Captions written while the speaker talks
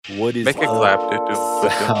What is Make it up, clap. Do-do,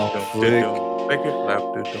 Soundflick? Make it clap.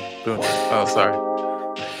 Do-do. Oh, sorry.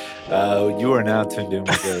 You are now tuned in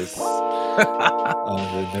with us on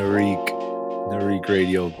the Narik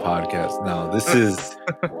Radio podcast. Now,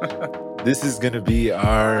 this is gonna be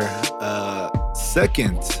our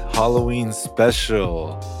second Halloween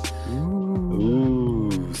special.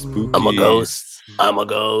 Ooh, spooky. I'm a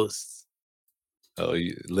ghost. Oh,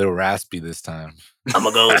 a little raspy this time. I'm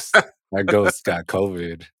a ghost. That ghost got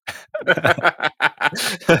COVID.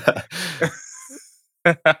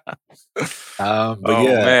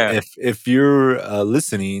 Man. if you're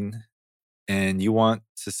listening and you want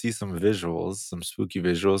to see some visuals, some spooky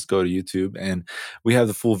visuals, go to YouTube and we have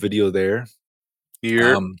the full video there.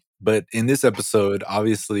 Here. But in this episode,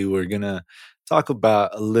 obviously, we're gonna talk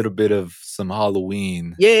about a little bit of some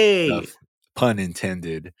Halloween stuff, pun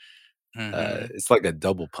intended. It's like a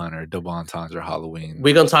double pun or double entendre Halloween.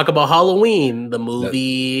 We're gonna talk about Halloween, the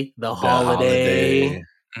movie, the holiday.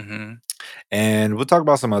 Mm-hmm. And we'll talk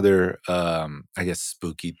about some other, I guess,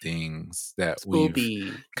 spooky things that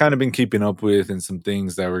we've kind of been keeping up with, and some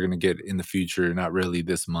things that we're gonna get in the future. Not really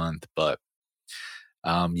this month, but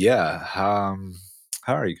how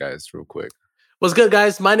are you guys, real quick? What's good,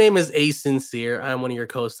 guys? My name is A Sincere. I'm one of your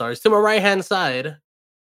co-stars. To my right hand side.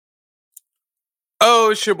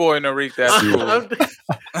 Oh, it's your boy Narik. That's cool. I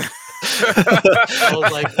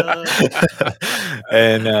was like,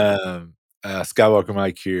 And Skywalker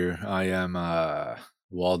Mike here. I am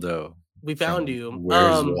Waldo. We found you.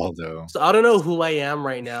 Where's Waldo? So I don't know who I am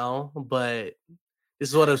right now, but this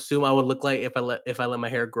is what I assume I would look like if I let my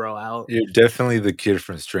hair grow out. You're definitely the kid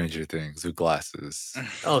from Stranger Things with glasses.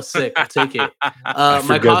 Oh, sick! I'll take it.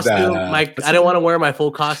 My costume. I didn't want to wear my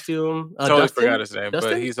full costume. Totally forgot his name,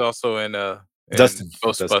 but he's also in Dustin.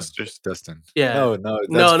 Ghostbusters. Dustin. Yeah.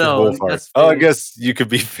 No. I guess you could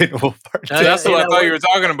be Finn Wolfhard. That's what I thought you were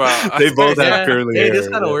talking about. They both have curly hair. Hey, this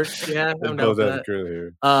kind of works. Yeah, they both have curly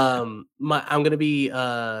hair. I'm gonna be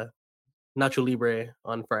Nacho Libre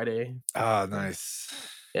on Friday. Ah, nice.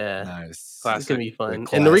 Yeah, nice. It's gonna be fun.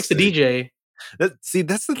 And Narik's the DJ. That's the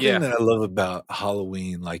thing that I love about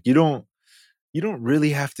Halloween. Like you don't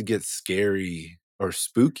really have to get scary or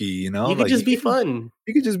spooky, you know? You could just be fun.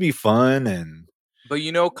 You could just be fun But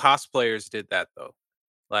cosplayers did that though.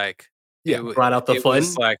 Like brought out the fun.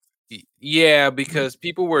 Was like because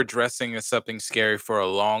people were dressing as something scary for a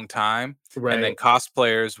long time. Right. And then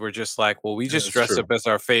cosplayers were just like, well, we just dress up as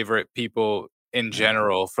our favorite people in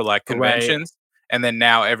general for like conventions. Right. And then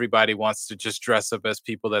now everybody wants to just dress up as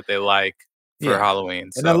people that they like for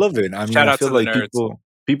Halloween. So, and I love it. I mean, I feel like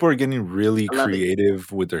people are getting really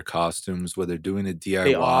creative with their costumes, whether doing a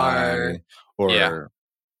DIY or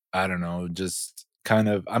I don't know, just kind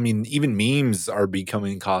of, I mean, even memes are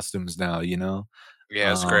becoming costumes now, you know?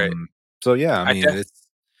 Yeah, it's great. So yeah, I mean,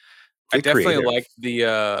 I definitely like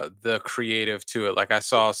the creative to it. Like I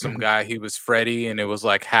saw some guy, he was Freddy, and it was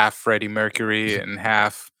like half Freddie Mercury and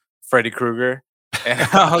half Freddy Krueger. And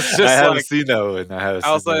I was just I haven't seen that one. I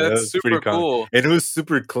was like, that's super cool. And it was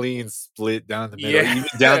super clean, split down the middle, even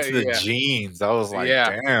down to the jeans. I was like,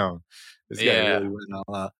 damn, this guy really went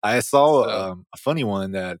all out. I saw a funny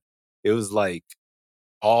one that it was like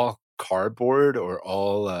all cardboard or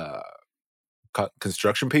all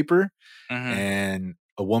construction paper, and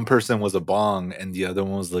one person was a bong and the other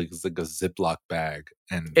one was like a Ziploc bag,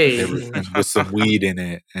 and they were with some weed in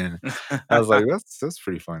it, and I was like, that's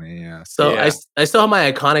pretty funny. Yeah. So I still have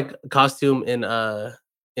my iconic costume in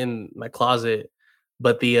my closet,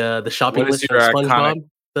 but the shopping list from SpongeBob.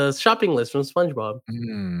 The shopping list from SpongeBob.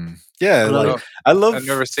 Yeah, like I love. I've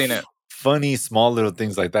never seen it. Funny small little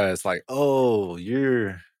things like that. It's like, oh,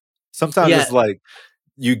 sometimes it's like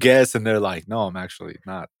you guess and they're like, no, I'm actually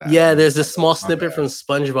not that. Yeah, there's this small snippet from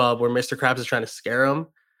SpongeBob where Mr. Krabs is trying to scare him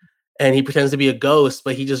and he pretends to be a ghost,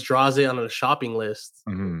 but he just draws it on a shopping list.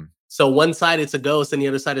 So one side it's a ghost and the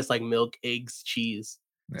other side is like milk, eggs, cheese.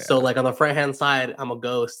 So like on the front hand side I'm a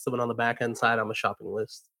ghost, but on the back hand side I'm a shopping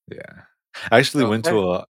list. Yeah, I actually went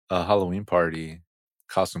to a Halloween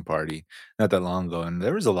costume party not that long ago, and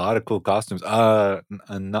there was a lot of cool costumes. Nashan.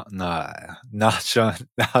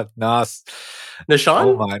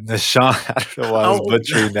 Oh my, Nashan. I don't know why I was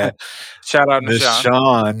butchering that. Shout out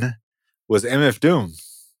Nashan was MF Doom.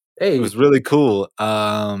 Hey, it was really cool.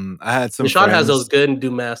 I had some. Nashan has those good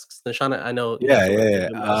Doom masks. Nashan, I know.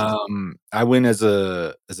 Yeah. I went as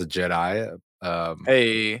a Jedi.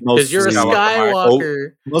 Hey, because you're a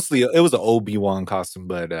Skywalker. Mostly it was an Obi-Wan costume,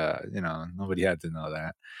 but nobody had to know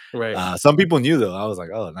that. Right. Some people knew though. I was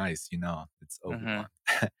like, oh, nice, it's Obi-Wan.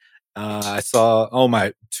 I saw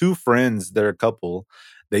my two friends, they're a couple.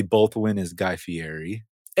 They both went as Guy Fieri.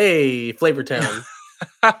 Hey, Flavortown.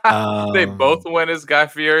 They both went as Guy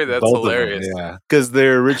Fieri. That's hilarious. Yeah, because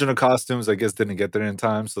their original costumes, I guess, didn't get there in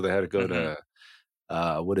time, so they had to go to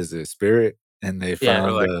what is it, Spirit, and they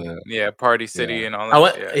found Party City and all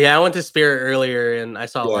that. I went to Spirit earlier, and I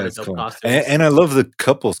saw a lot of dope costumes. And I love the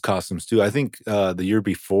couples costumes too. I think the year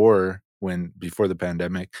before, before the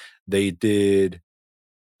pandemic, they did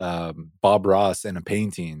Bob Ross in a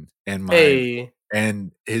painting,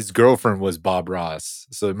 and his girlfriend was Bob Ross,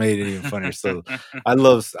 so it made it even funnier. So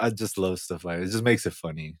I just love stuff like it. It just makes it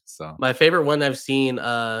funny. So my favorite one I've seen,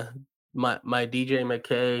 my DJ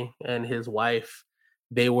McKay and his wife,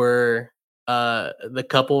 they were the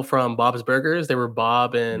couple from Bob's Burgers. They were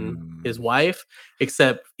Bob and his wife,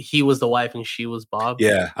 except he was the wife and she was Bob.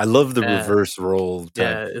 Yeah, I love the reverse role.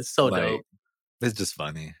 It's so dope. It's just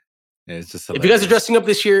funny. Yeah, it's just hilarious. If you guys are dressing up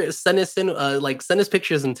this year, send us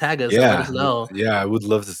pictures and tag us. Yeah, let us know. Yeah, I would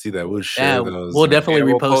love to see that. We'll share those. We'll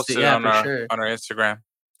definitely repost it. Yeah, on our Instagram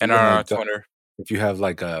and on our Twitter. If you have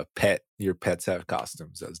like a pet, your pets have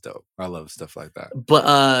costumes. That's dope. I love stuff like that.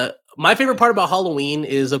 But my favorite part about Halloween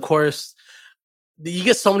is, of course, you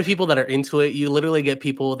get so many people that are into it. You literally get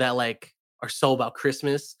people that like are so about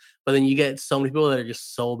Christmas, but then you get so many people that are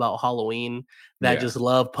just so about Halloween, that just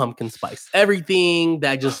love pumpkin spice everything,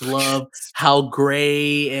 that just love how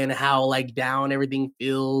gray and how like down everything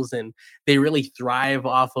feels, and they really thrive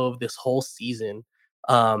off of this whole season.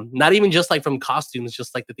 Not even just like from costumes,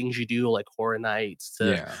 just like the things you do, like horror nights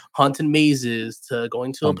to haunted mazes to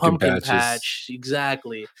going to a pumpkin patch.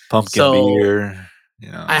 Exactly. Pumpkin beer.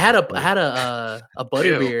 You know, I had a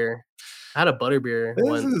butterbeer. I had a butterbeer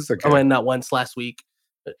once. Okay. I mean, not once, last week.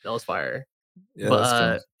 That was fire. Yeah,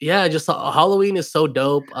 but just Halloween is so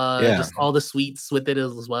dope. Just all the sweets with it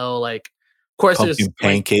as well. Like, of course, pumpkin there's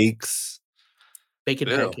pancakes, bacon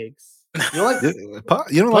pancakes.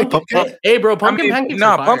 You don't like pumpkin? Hey, bro, pancakes.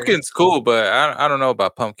 No, pumpkin's cool, but I don't know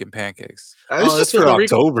about pumpkin pancakes. It's just for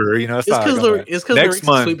October, you know. It's because next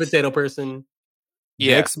month, sweet potato person.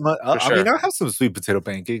 Yeah, next month. I mean, I have some sweet potato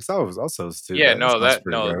pancakes. I was also too. Yeah,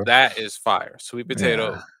 that is fire. Sweet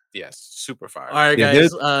potato, yes, super fire. All right, guys.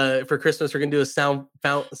 For Christmas, we're gonna do a sound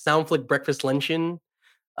flick breakfast luncheon.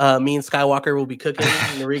 Me and Skywalker will be cooking.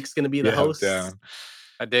 And Narik's gonna be the host.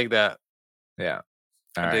 I dig that. Yeah,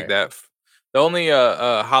 I dig that. The only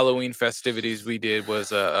Halloween festivities we did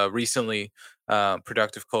was recently.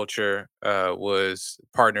 Productive Culture was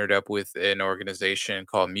partnered up with an organization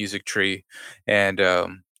called Music Tree, and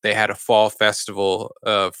they had a fall festival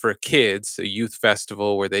for kids, a youth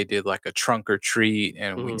festival where they did like a trunk or treat,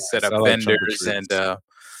 and we set up vendors, and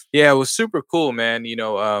it was super cool, man. You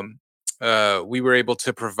know, we were able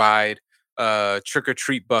to provide trick or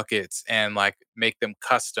treat buckets and like make them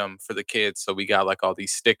custom for the kids. So we got like all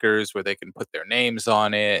these stickers where they can put their names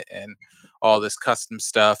on it and all this custom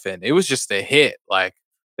stuff, and it was just a hit. Like,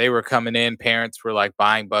 they were coming in, parents were like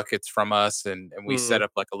buying buckets from us, and we set up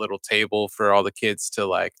like a little table for all the kids to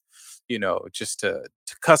like, you know, just to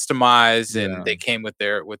customize, and they came with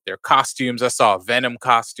their costumes. I saw a Venom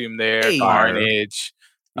costume there, Carnage.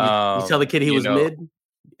 You tell the kid he was mid?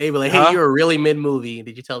 Hey, but like, hey, you're a really mid movie.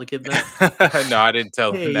 Did you tell the kid that? No, I didn't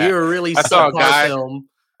tell him that. You're a really I saw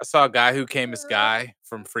a guy who came as Guy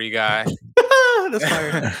from Free Guy. That's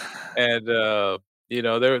fire. And you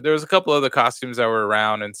know, there was a couple other costumes that were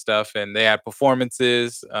around and stuff, and they had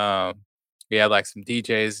performances. We had like some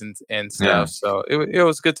DJs and stuff, so it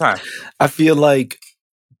was a good time. I feel like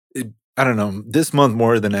I don't know, this month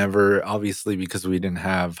more than ever, obviously, because we didn't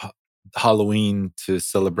have Halloween to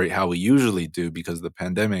celebrate how we usually do because of the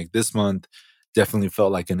pandemic. This month definitely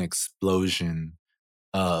felt like an explosion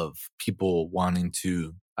of people wanting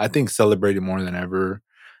to, I think, celebrate it more than ever.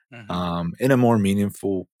 In a more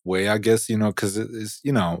meaningful way, I guess, you know, because it's,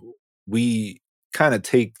 you know, we kind of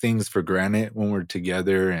take things for granted when we're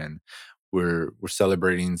together and we're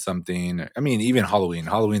celebrating something. I mean, even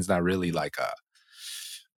Halloween's not really like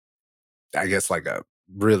I guess like a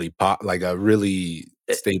really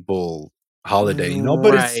staple holiday, you know,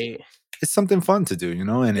 but it's something fun to do, you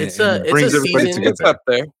know, and it brings everybody together. It's up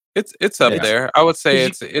there. It's up there. I would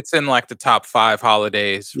say it's in like the top 5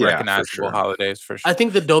 holidays, recognizable holidays for sure. I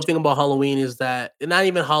think the dope thing about Halloween is that not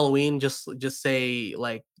even Halloween, just say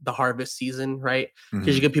like the harvest season, right?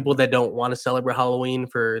 Because you get people that don't want to celebrate Halloween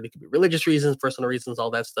they could be religious reasons, personal reasons,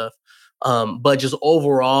 all that stuff. But just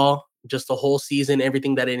overall, just the whole season,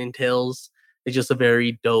 everything that it entails, it's just a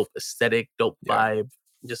very dope aesthetic, dope vibe.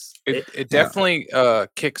 Just it definitely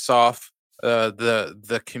kicks off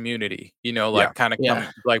the community, you know, like kind of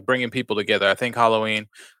like bringing people together. I think Halloween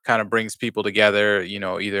kind of brings people together, you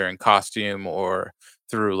know, either in costume or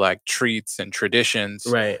through like treats and traditions,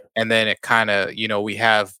 right? And then it kind of, you know, we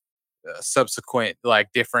have subsequent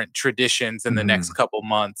like different traditions in the next couple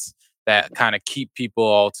months that kind of keep people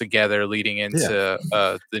all together leading into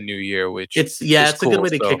the new year, which it's a good way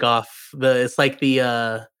to kick off it's like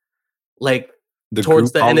the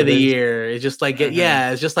towards the end of the year. It's just like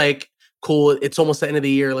it's just like cool. It's almost the end of the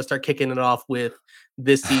year. Let's start kicking it off with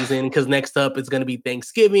this season, because next up it's going to be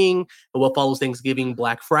Thanksgiving, and what follows Thanksgiving,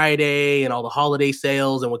 Black Friday, and all the holiday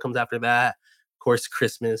sales, and what comes after that, of course,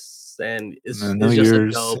 Christmas, and it's New just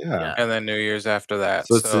Year's, and then New Year's after that.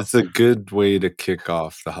 So it's a good way to kick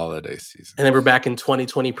off the holiday season. And then we're back in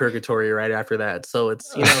 2020 purgatory right after that. So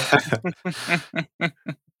it's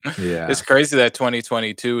yeah, it's crazy that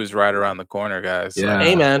 2022 is right around the corner, guys. Yeah.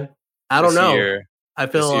 Hey man, I don't know. I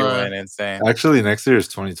feel this year went insane. Actually, next year is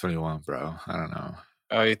 2021, bro. I don't know.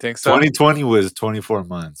 Oh, you think so? 2020 was 24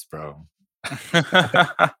 months, bro.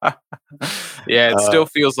 Yeah, it still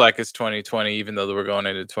feels like it's 2020, even though we're going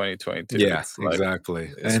into 2022. Yeah,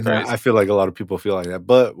 exactly. And I feel like a lot of people feel like that,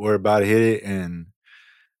 but we're about to hit it, and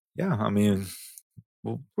yeah, I mean,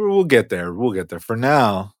 we'll get there. We'll get there. For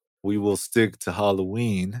now, we will stick to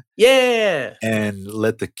Halloween. Yeah, and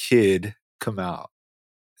let the kid come out.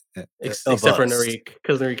 Except for Narik,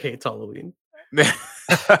 because Narik hates Halloween. I'm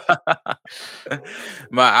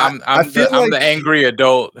the angry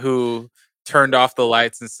adult who turned off the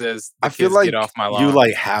lights and says, I feel like get off my lawn. You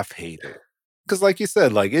like half hate it, because like you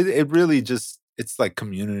said, like it really just, it's like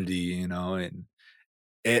community, and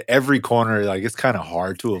every corner, like it's kind of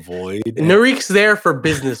hard to avoid. Narik's there for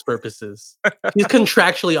business purposes. He's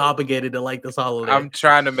contractually obligated to like this holiday. I'm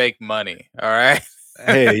trying to make money. All right.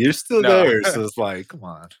 Hey, you're still there, so it's like, come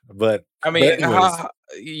on. But I mean,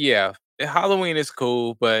 Halloween is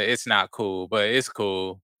cool, but it's not cool. But it's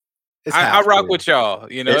cool. I rock with y'all.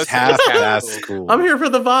 It's half cool. I'm here for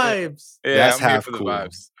the vibes. Yeah, I'm here for the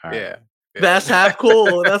vibes. Right. Yeah, that's half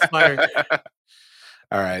cool. That's fire.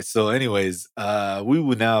 All right. So, anyways, we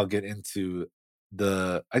will now get into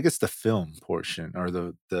the film portion, or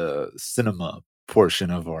the cinema portion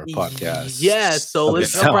of our podcast. Yeah. So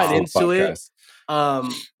let's jump right into it.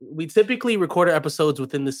 We typically record our episodes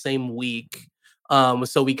within the same week.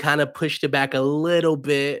 So we kind of pushed it back a little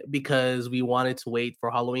bit because we wanted to wait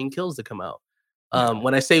for Halloween Kills to come out.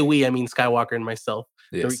 When I say we, I mean Skywalker and myself.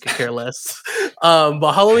 Yes. We could care less.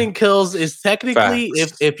 But Halloween Kills is technically,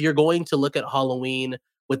 if you're going to look at Halloween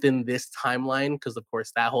within this timeline, because of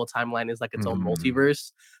course that whole timeline is like its own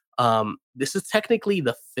multiverse. This is technically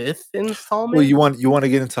the 5th installment. Well, you want to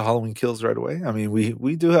get into Halloween Kills right away? I mean,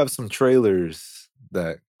 we do have some trailers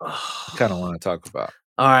that I kind of want to talk about.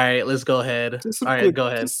 All right, let's go ahead. Go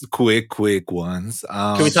ahead. Just quick ones.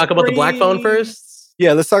 Can we talk about the Black Phone first?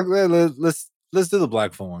 Yeah, let's talk. Let's do the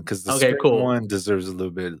Black Phone one, because the one deserves a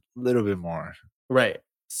little bit more. Right.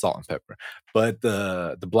 Salt and pepper. But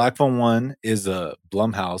the Black Phone one is a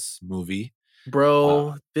Blumhouse movie.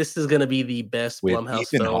 Bro, this is gonna be the best Blumhouse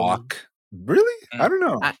Ethan film. Hawke. Really? I don't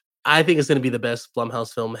know. I think it's gonna be the best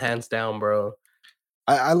Blumhouse film, hands down, bro.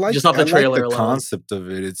 I like just off the trailer. The concept of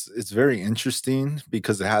it. It's very interesting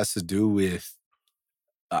because it has to do with.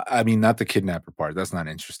 I mean, not the kidnapper part. That's not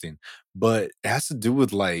interesting, but it has to do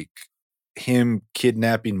with like him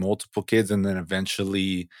kidnapping multiple kids, and then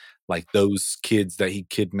eventually, like those kids that he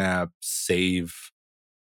kidnapped save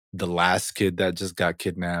the last kid that just got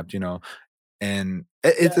kidnapped. And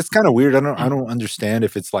it's kind of weird. I don't understand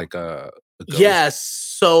if it's like a ghost. Yes.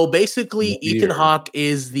 So basically, Ethan Hawke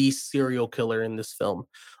is the serial killer in this film.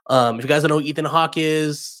 If you guys don't know who Ethan Hawke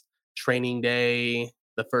is, Training Day,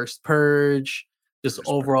 The First Purge, just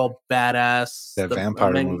overall badass. That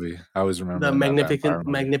vampire movie. I always remember the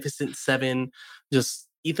Magnificent Seven. Just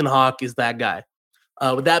Ethan Hawke is that guy.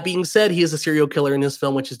 With that being said, he is a serial killer in this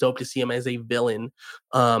film, which is dope to see him as a villain.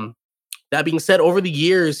 That being said, over the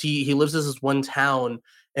years, he lives in this one town,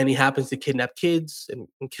 and he happens to kidnap kids and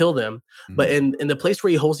kill them. Mm-hmm. But in the place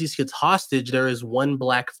where he holds these kids hostage, there is one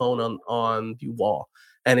black phone on the wall,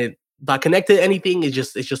 and it not connected to anything. It's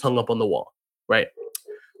just hung up on the wall, right?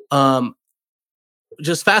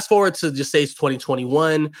 Just fast forward to just say it's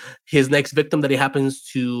 2021. His next victim that he happens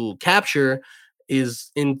to capture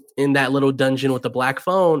is in that little dungeon with the black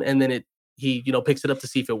phone, and then he picks it up to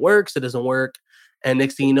see if it works. It doesn't work. And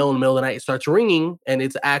next thing you know, in the middle of the night, it starts ringing, and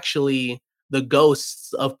it's actually the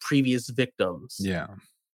ghosts of previous victims. Yeah.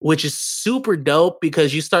 Which is super dope,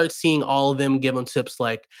 because you start seeing all of them give him tips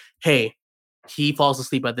like, hey, he falls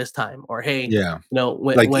asleep at this time, or hey,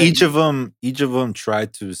 when each of them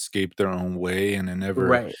tried to escape their own way, and it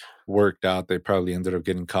never worked out. They probably ended up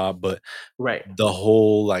getting caught, but the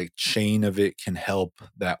whole like chain of it can help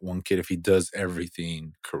that one kid if he does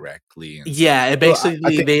everything correctly. It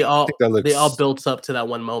basically they all built up to that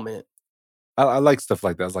one moment. I like stuff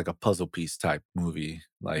like that. It's like a puzzle piece type movie,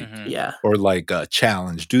 like Yeah. or like a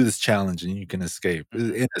challenge. Do this challenge and you can escape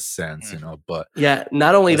in a sense, But yeah,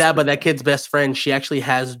 not only that, but that kid's best friend, she actually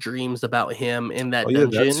has dreams about him in that dungeon.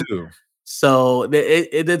 That too. So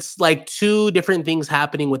it's like two different things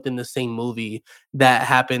happening within the same movie that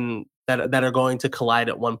happen that are going to collide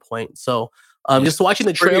at one point. So just watching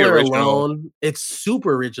the trailer alone, it's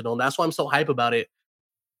super original. And that's why I'm so hype about it.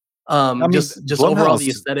 I mean, just overall the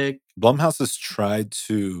aesthetic. Blumhouse has tried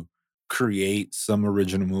to create some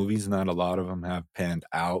original movies. Not a lot of them have panned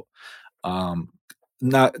out.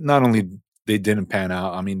 Not only they didn't pan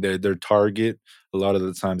out. I mean, their target a lot of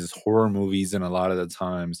the times is horror movies, and a lot of the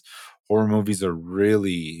times horror movies are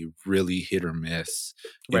really, really hit or miss.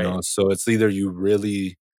 You know, so it's either you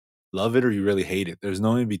really love it or you really hate it. There's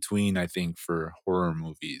no in between, I think, for horror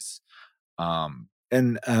movies.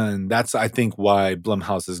 And that's, I think, why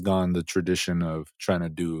Blumhouse has gone the tradition of trying to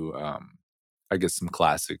do, I guess, some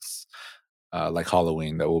classics like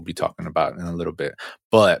Halloween that we'll be talking about in a little bit.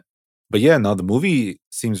 But yeah, no, the movie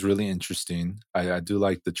seems really interesting. I do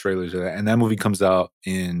like the trailers of that, and that movie comes out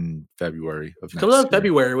in February of next year. Comes out in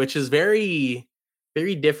February, which is very,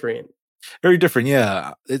 very different. Very different,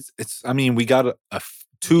 yeah. It's. I mean, we got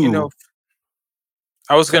two.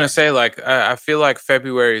 I was gonna say, like, I feel like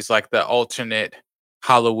February is like the alternate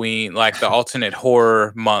Halloween, like the alternate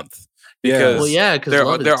horror month, because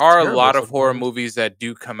there are a lot of horror movies that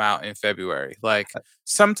do come out in February. Like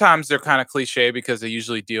sometimes they're kind of cliche because they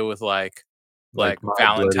usually deal with like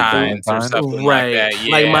Valentine's or something like that.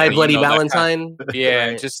 Yeah, like My Bloody Valentine.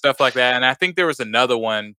 Just stuff like that. And I think there was another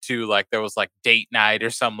one too, like there was like Date Night or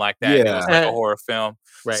something like that. Yeah. It was like a horror film.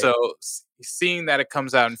 So seeing that it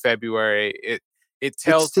comes out in February, it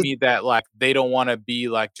tells me that like they don't want to be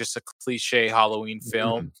like just a cliche Halloween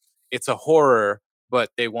film. It's a horror,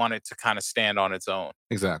 but they want it to kind of stand on its own.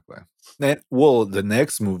 Exactly. Well, the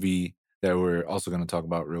next movie that we're also going to talk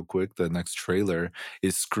about real quick, the next trailer,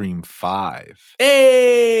 is Scream 5.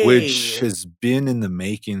 Hey! Which has been in the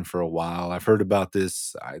making for a while. I've heard about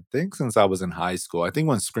this, I think, since I was in high school. I think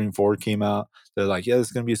when Scream 4 came out, they're like, yeah,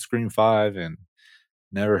 there's going to be a Scream 5, and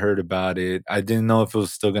never heard about it. I didn't know if it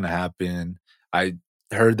was still going to happen. I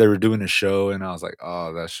heard they were doing a show, and I was like,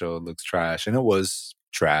 "Oh, that show looks trash," and it was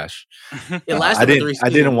trash. I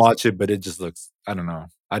didn't watch it, but it just looks. I don't know.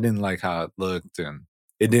 I didn't like how it looked, and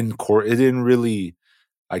it didn't really,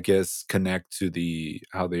 I guess, connect to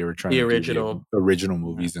how they were trying to do the original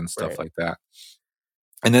movies and stuff like that.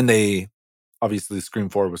 And then obviously Scream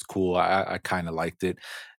 4 was cool. I kind of liked it.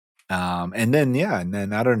 And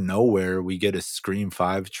then out of nowhere we get a Scream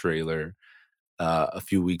 5 trailer a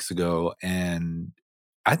few weeks ago, and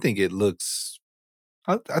I think it looks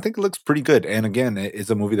pretty good. And again,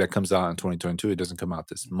 it's a movie that comes out in 2022. It doesn't come out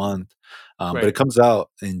this month, but it comes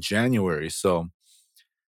out in January. So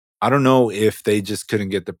I don't know if they just couldn't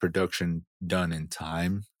get the production done in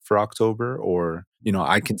time for October, or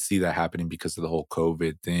I can see that happening because of the whole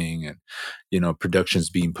COVID thing, and productions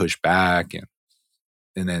being pushed back,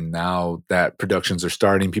 and then now that productions are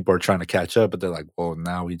starting, people are trying to catch up, but they're like, well,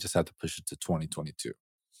 now we just have to push it to 2022.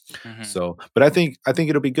 So, but I think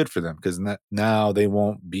it'll be good for them because now they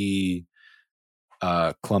won't be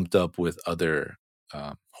clumped up with other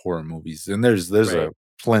horror movies, and there's a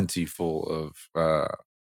plenty full of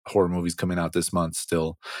horror movies coming out this month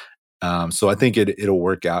still. So I think it'll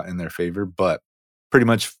work out in their favor, but pretty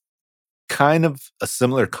much kind of a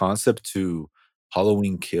similar concept to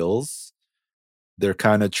Halloween Kills. They're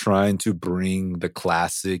kind of trying to bring the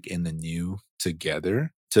classic and the new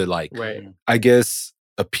together to I guess,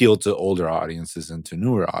 appeal to older audiences and to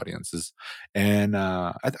newer audiences. And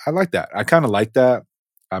I like that. I kind of like that.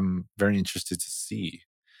 I'm very interested to see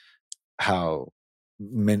how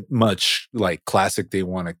much like classic they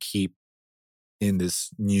want to keep in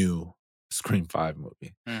this new Scream 5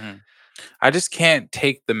 movie. I just can't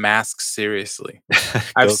take The Mask seriously.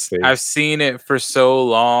 I've seen it for so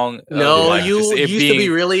long. No, you used to be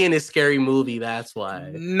really in a scary movie. That's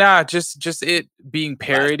why. Nah, just it being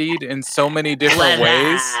parodied in so many different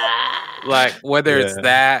ways. Like whether it's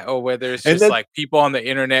that or whether it's just like people on the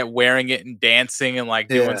internet wearing it and dancing and like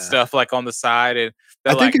doing stuff like on the side, and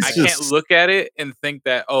I can't look at it and think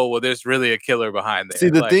that, oh well, there's really a killer behind there. See,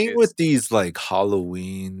 the thing with these like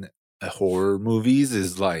Halloween horror movies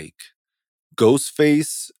is like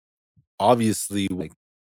Ghostface, obviously, like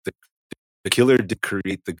the killer did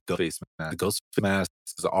create the Ghostface mask. The Ghostface mask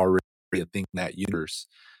is already a thing in that universe,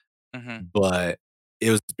 but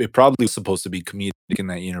it probably was supposed to be comedic in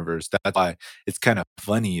that universe. That's why it's kind of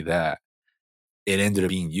funny that it ended up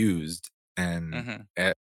being used and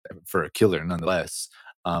for a killer, nonetheless.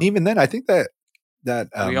 Even then, I think that that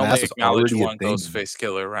we only mask was acknowledge already a one thing. Ghostface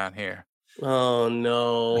killer around here. Oh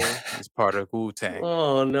no! He's part of Wu-Tang.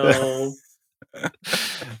 Oh no!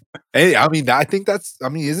 Hey, I mean, I think that's. I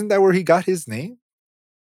mean, isn't that where he got his name?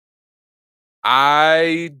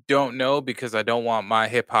 I don't know because I don't want my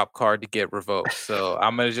hip hop card to get revoked. So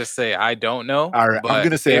I'm gonna just say I don't know. All right, I'm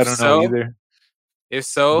gonna say I don't know either. If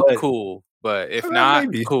so, But, cool. But if not,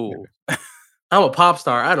 maybe. cool. I'm a pop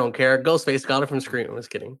star. I don't care. Ghostface got it from Scream. I was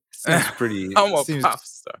kidding. Seems pretty. I'm a pop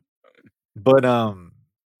star.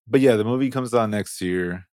 But yeah, the movie comes out next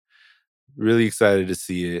year. Really excited to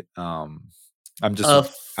see it. I'm just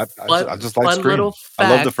I just like Scream. I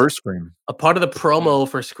love the first Scream. A part of the promo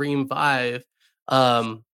for Scream 5,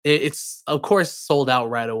 it's of course sold out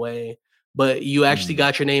right away, but you actually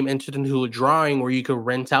got your name entered into a drawing where you could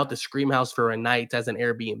rent out the Scream house for a night as an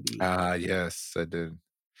Airbnb. Yes, I did.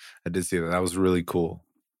 I did see that. That was really cool.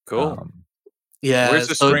 Cool. Yeah. Where's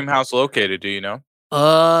the Scream house located? Do you know?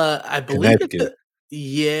 I believe it's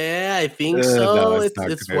yeah, I think so. No,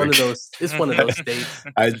 it's one of those. It's one of those states.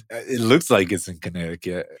 It looks like it's in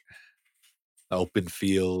Connecticut. Open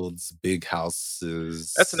fields, big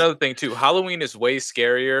houses. That's another thing too. Halloween is way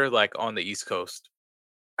scarier, like on the East Coast.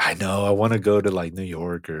 I know. I want to go to like New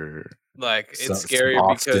York or like it's scary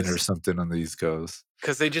Boston or something on the East Coast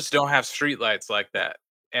because they just don't have streetlights like that,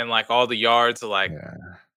 and like all the yards are like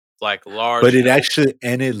large. But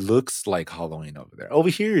it looks like Halloween over there. Over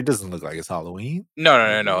here, it doesn't look like it's Halloween.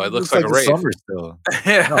 No. It looks like a rave. Summer still.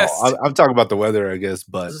 No, I'm talking about the weather, I guess.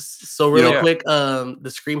 But so really quick,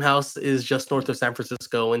 the Scream house is just north of San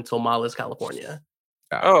Francisco in Tomales, California.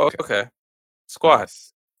 Oh, okay. Squad.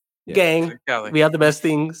 Yeah. Gang. We have the best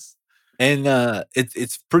things. And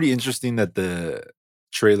it's pretty interesting that the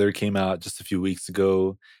trailer came out just a few weeks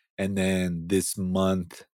ago, and then this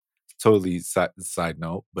month. Totally side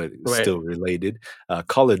note, but still related.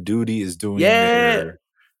 Call of Duty is doing their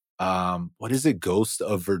what is it? Ghost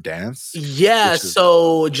of Verdansk? Yeah,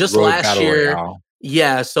 so just last year. Royale.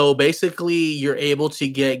 Yeah, so basically you're able to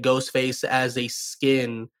get Ghostface as a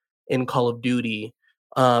skin in Call of Duty.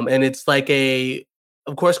 And it's like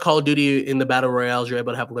of course, Call of Duty in the Battle Royales, you're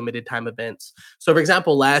able to have limited time events. So, for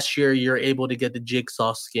example, last year you're able to get the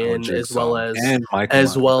Jigsaw skin as well as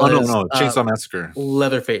Chainsaw Massacre,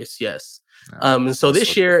 Leatherface. Yes. So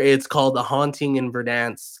this year it's called The Haunting in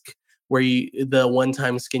Verdansk, where the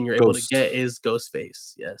one-time skin you're able to get is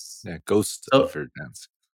Ghostface. Yes. Yeah, Ghost of Verdansk.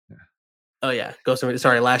 Yeah. Oh yeah, Ghost of Verdansk.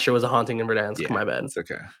 Sorry, last year was A Haunting in Verdansk. Yeah, my bad. It's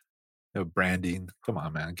okay. Branding. Come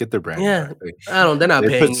on, man. Get their branding. Yeah. They're not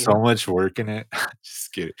paying. They put so much work in it.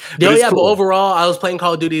 Just kidding. But overall, I was playing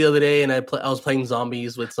Call of Duty the other day and I was playing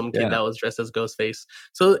zombies with some kid that was dressed as Ghostface.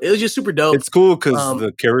 So it was just super dope. It's cool because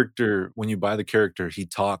the character, when you buy the character, he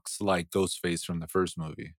talks like Ghostface from the first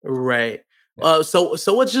movie. Right. Yeah. So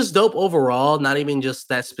what's just dope overall, not even just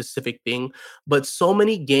that specific thing, but so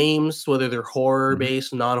many games, whether they're horror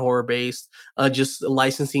based, non-horror based, just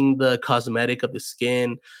licensing the cosmetic of the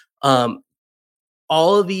skin. All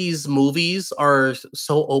of these movies are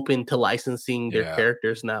so open to licensing their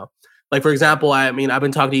characters now. Like, for example, I've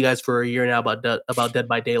been talking to you guys for a year now about Dead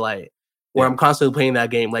by Daylight, where I'm constantly playing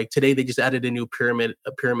that game. Like today, they just added a new Pyramid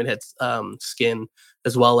Head skin,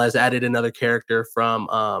 as well as added another character from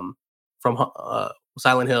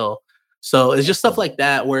Silent Hill. So it's just stuff like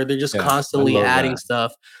that where they're just constantly adding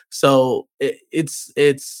stuff. So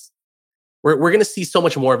we're gonna see so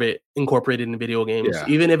much more of it incorporated in video games,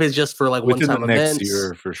 even if it's just for like within one-time events. Next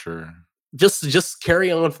year for sure. Just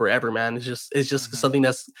carry on forever, man. It's just something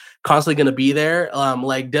that's constantly gonna be there.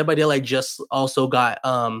 Like Dead by Daylight just also got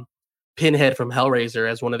Pinhead from Hellraiser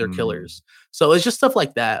as one of their killers. So it's just stuff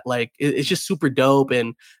like that. Like it's just super dope,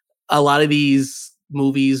 and a lot of these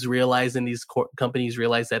movies realize and these companies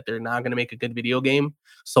realize that they're not gonna make a good video game.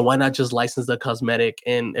 So why not just license the cosmetic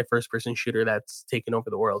in a first-person shooter that's taking over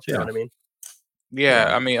the world? You know what I mean?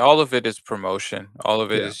 Yeah, I mean, all of it is promotion. All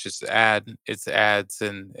of it is just it's ads,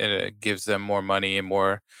 and it gives them more money and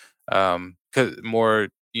more, more,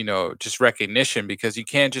 just recognition, because you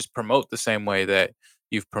can't just promote the same way that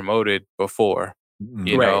you've promoted before,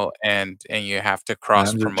 you know, and you have to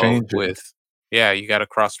cross promote with, you got to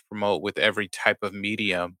cross promote with every type of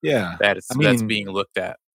medium that's being looked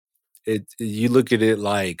at. You look at it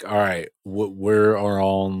like, all right, where are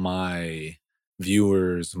all my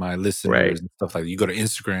viewers, my listeners, and stuff like that. You go to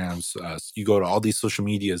Instagrams, you go to all these social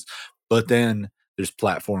medias, but then there's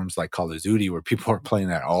platforms like Call of Duty where people are playing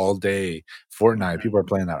that all day. Fortnite, people are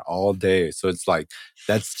playing that all day. So it's like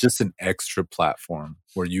that's just an extra platform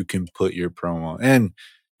where you can put your promo. And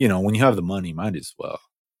when you have the money, might as well.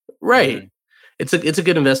 Right. It's a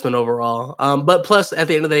good investment overall. But plus, at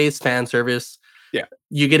the end of the day, it's fan service. Yeah.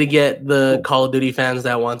 You're going to get the Call of Duty fans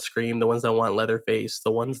that want Scream, the ones that want Leatherface,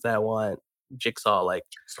 the ones that want Jigsaw. Like,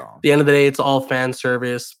 at the end of the day, it's all fan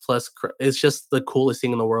service. Plus, it's just the coolest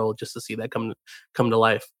thing in the world just to see that come to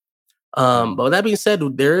life. But with that being said,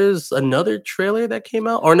 there is another trailer that came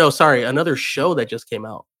out. Or no, sorry, another show that just came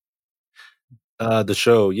out. The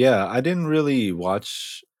show, yeah. I didn't really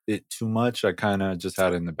watch it too much. I kind of just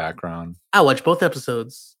had it in the background. I watched both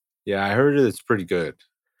episodes. Yeah, I heard it's pretty good.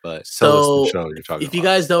 But so tell us the show you're talking about. If you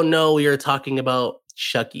guys don't know, we are talking about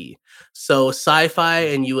Chucky. So Sci-Fi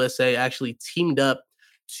and USA actually teamed up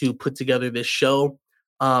to put together this show.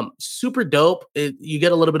 Super dope. You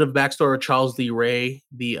get a little bit of backstory of Charles Lee Ray,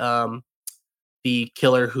 the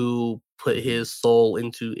killer who put his soul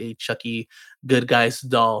into a Chucky good guys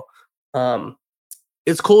doll.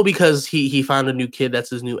 It's cool because he found a new kid. That's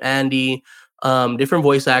his new Andy. Different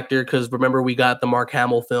voice actor, because remember we got the Mark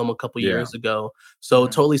Hamill film a couple years ago, so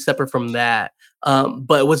totally separate from that.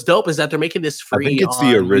 But what's dope is that they're making this free. I think it's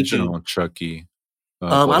the original YouTube. Chucky.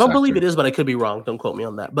 I don't believe it is, but I could be wrong. Don't quote me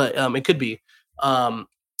on that. But it could be.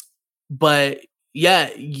 But yeah,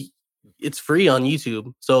 it's free on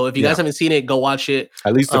YouTube. So if you guys haven't seen it, go watch it.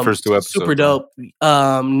 At least the first 2 episodes. Super dope.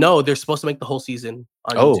 No, they're supposed to make the whole season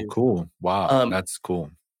on YouTube. Cool. Wow, that's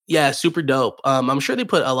cool. Yeah, super dope. I'm sure they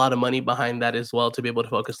put a lot of money behind that as well to be able to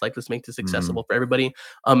focus. Like, let's make this accessible for everybody.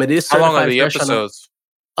 It is how long are the episodes?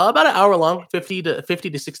 About an hour long, 50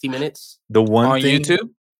 to 60 minutes. The one on thing, YouTube.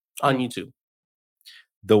 On YouTube.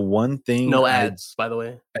 The one thing, no ads, by the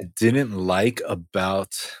way. I didn't like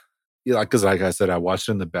about, because like I said, I watched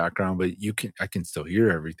it in the background, but I can still hear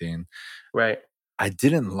everything. Right. I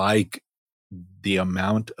didn't like the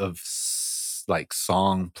amount of like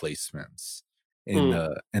song placements in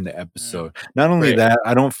the episode. Not only that,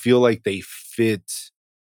 I don't feel like they fit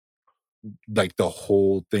like the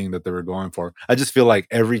whole thing that they were going for. I just feel like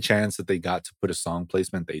every chance that they got to put a song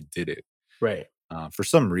placement, they did it. Right. For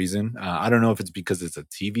some reason, I don't know if it's because it's a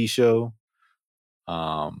TV show.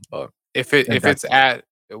 But if it's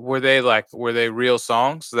were they real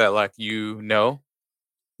songs that or no,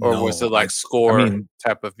 was it like score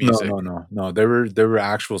type of music? No. There were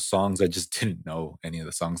actual songs. I just didn't know any of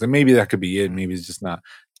the songs, and maybe that could be it. Maybe it's just not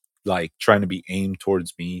like trying to be aimed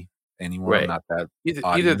towards me anymore. Right. I'm not that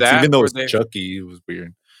either that, even though it's Chucky, it was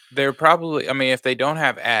weird. They're probably. I mean, if they don't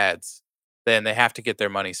have ads, then they have to get their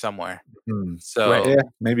money somewhere. So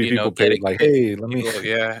maybe people pay like, hey, let me.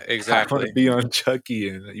 Yeah, exactly. I want to be on Chucky,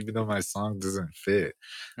 and even though my song doesn't fit,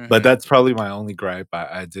 but that's probably my only gripe.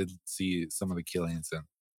 I did see some of the killings and.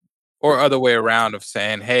 Or other way around of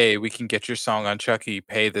saying, hey, we can get your song on Chucky,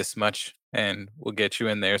 pay this much, and we'll get you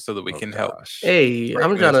in there so that we can help. Hey,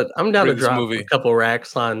 I'm down to drop a couple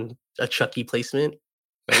racks on a Chucky placement.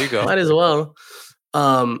 There you go. Might as well.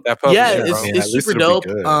 It's super dope.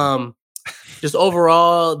 Just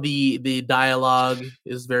overall, the dialogue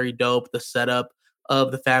is very dope. The setup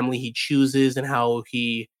of the family he chooses and how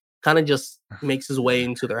he kind of just makes his way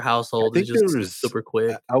into their household is just super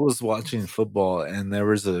quick. I was watching football and there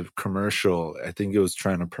was a commercial. I think it was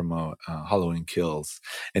trying to promote Halloween Kills,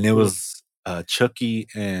 and it was Chucky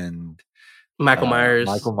and Michael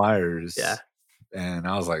Myers. Yeah, and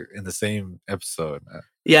I was like in the same episode.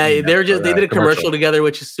 Yeah, they did a commercial together,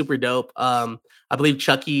 which is super dope. I believe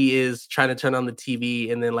Chucky is trying to turn on the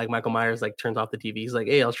TV, and then like Michael Myers like turns off the TV. He's like,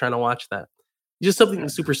 "Hey, I was trying to watch that." Just something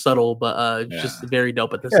super subtle, but just very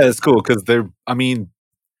dope at this. Yeah, it's cool because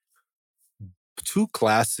two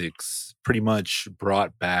classics pretty much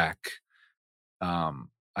brought back.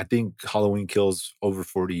 I think Halloween Kills over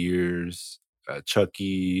 40 years.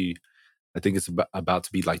 Chucky, I think it's about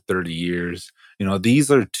to be like 30 years. These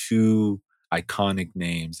are two iconic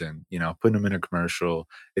names, and putting them in a commercial,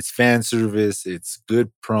 it's fan service, it's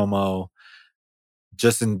good promo.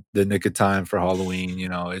 Just in the nick of time for Halloween,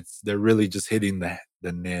 they're really just hitting the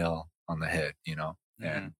nail on the head,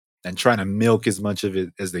 and trying to milk as much of it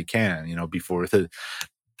as they can, before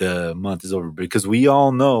the month is over. Because we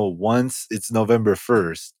all know once it's November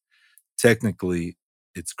 1st, technically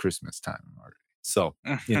it's Christmas time already. So,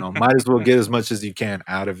 might as well get as much as you can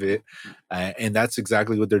out of it. And that's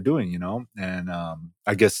exactly what they're doing, And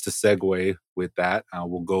I guess to segue with that,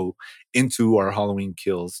 we'll go into our Halloween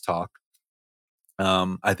Kills talk.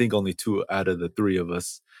 I think only 2 out of the 3 of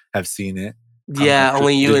us have seen it. Yeah,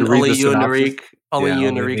 only you and Narik. Only you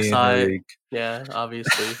and Narik saw it. Yeah,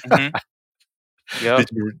 obviously. Yep.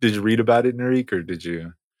 Did you read about it, Narik, or did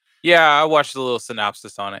you? Yeah, I watched a little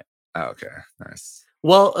synopsis on it. Oh, okay, nice.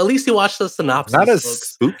 Well, at least you watched the synopsis. Not as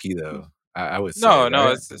spooky though. I would say.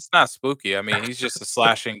 No, it's not spooky. I mean, he's just a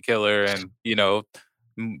slashing killer, and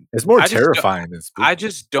It's more terrifying than spooky. I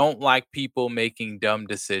just don't like people making dumb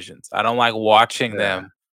decisions. I don't like watching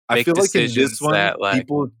them make I feel like in decisions this one, that like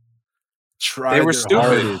people tried they were their stupid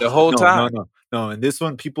hardest. the whole time. No. In this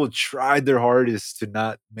one, people tried their hardest to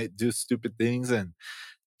not do stupid things, and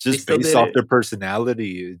just based off their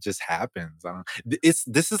personality, it just happens. I don't.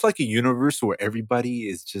 This is like a universe where everybody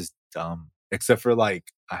is just dumb, except for like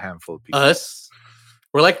a handful of people. Us,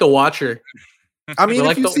 we're like the Watcher. I mean,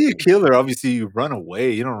 if you see a killer, obviously you run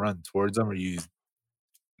away. You don't run towards them, or you.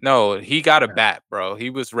 No, he got a bat, bro. He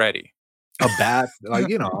was ready. A bat, like,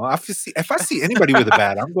 you know, if I see anybody with a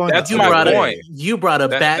bat, I'm going. That's my point. You brought a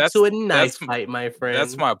bat to a knife fight, my friend.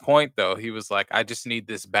 That's my point, though. He was like, "I just need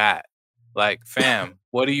this bat." Like, fam,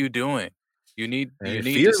 what are you doing? You need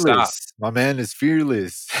to stop. My man is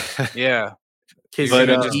fearless. Yeah, but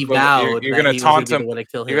you're gonna taunt him.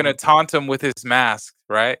 You're gonna taunt him with his mask,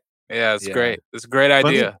 right? Yeah, it's great. It's a great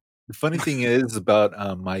idea. The funny thing is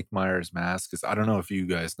about Mike Myers' mask is, I don't know if you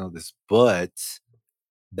guys know this, but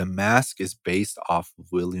the mask is based off of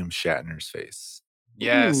William Shatner's face.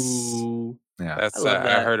 Yes. Ooh. Yeah. That's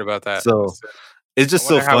I heard about that. So it's just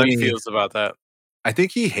so funny. How he feels about that. I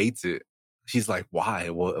think he hates it. He's like, why?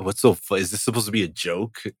 What's so funny? Is this supposed to be a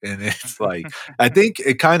joke? And it's like, I think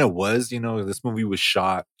it kind of was, you know, this movie was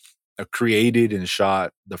created and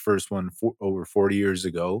shot, the first one over 40 years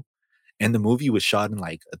ago. And the movie was shot in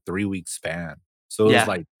like a 3-week span. So it was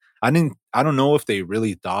like, I don't know if they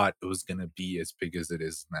really thought it was going to be as big as it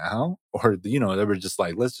is now, or, you know, they were just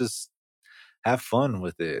like, let's just have fun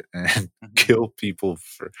with it and kill people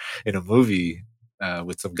in a movie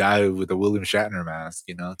with some guy with a William Shatner mask,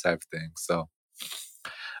 you know, type of thing. So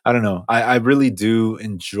I don't know. I really do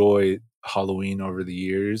enjoy Halloween over the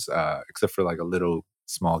years, except for like a little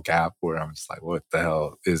small gap where I'm just like, what the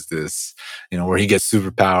hell is this? You know, where he gets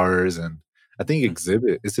superpowers, and I think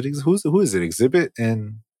Exhibit who is it? Exhibit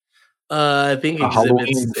and I think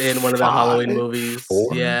Exhibit's in one of the Halloween movies.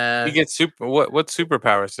 4? Yeah, he gets what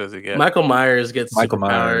superpowers does he get? Michael Myers gets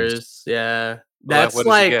superpowers. Yeah, that's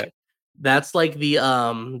like the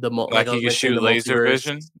like he can shoot laser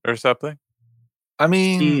vision or something. I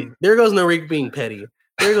mean, there goes Narik being petty.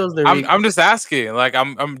 There goes Narik. I'm just asking. Like,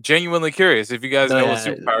 I'm genuinely curious. If you guys know what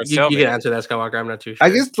superpowers, tell me. You can answer that, Skywalker. I'm not too sure. I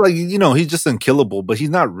guess, like, you know, he's just unkillable, but he's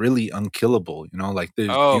not really unkillable. You know, like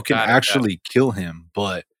you can actually kill him,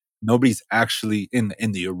 but nobody's actually in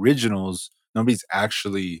the originals. Nobody's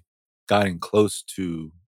actually gotten close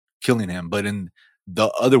to killing him, but in the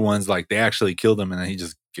other ones, like, they actually killed him, and then he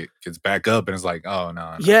just gets back up, and it's like, oh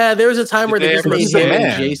no. Yeah, there was a time where they just made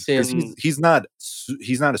him Jason. He's not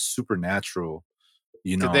a supernatural.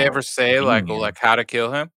 You know, did they ever say like how to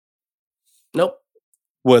kill him? Nope.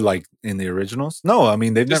 What, like in the originals? No, I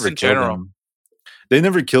mean, they've never killed him. They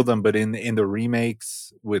never killed him, but in the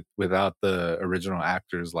remakes without the original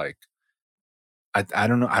actors, like I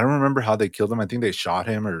don't know. I don't remember how they killed him. I think they shot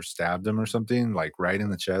him or stabbed him or something, like right in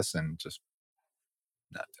the chest, and just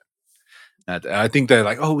nothing. I think they're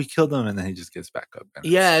like, oh, we killed him, and then he just gets back up.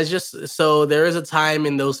 Yeah, it's just so there is a time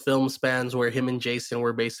in those film spans where him and Jason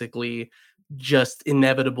were basically just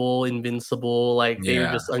inevitable, invincible, like they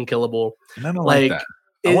were just unkillable. And I don't like that.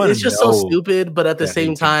 It's just so stupid, but at the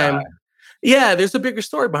same time, yeah, there's a bigger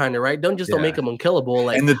story behind it, right? Don't make him unkillable.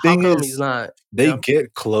 Like, and the thing is, he's not. They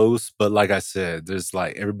get close, but like I said, there's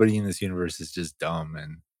like everybody in this universe is just dumb,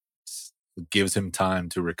 and it gives him time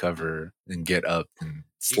to recover and get up and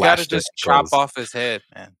slash. You gotta just chop off his head,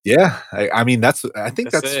 man. Yeah, I mean that's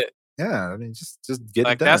it. Yeah, I mean, just get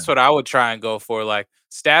like it done. That's what I would try and go for. Like,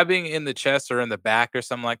 stabbing in the chest or in the back or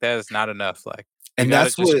something like that is not enough. Like, and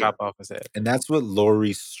that's just chop off his head. And that's what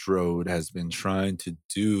Laurie Strode has been trying to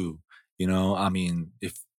do. You know, I mean,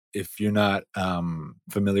 if you're not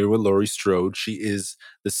familiar with Laurie Strode, she is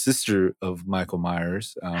the sister of Michael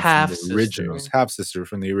Myers, half sister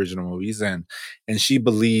from the original movies, and she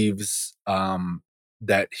believes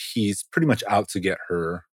that he's pretty much out to get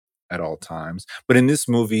her at all times. But in this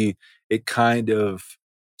movie, it kind of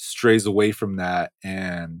strays away from that,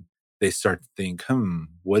 and they start to think,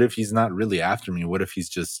 what if he's not really after me? What if he's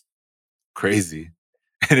just crazy?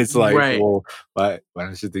 And it's like, well, why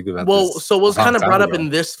don't you think about this? Well, so what's kind of brought up in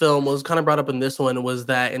this film, what was kind of brought up in this one was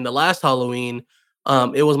that in the last Halloween,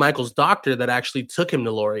 it was Michael's doctor that actually took him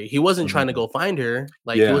to Laurie. He wasn't trying to go find her.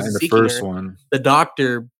 Like, he wasn't seeking her. The first one. The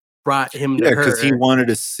doctor brought him to her. Yeah, because he wanted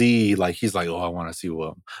to see, like, he's like, I want to see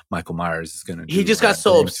what Michael Myers is going to do. He just got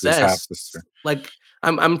so obsessed. Like,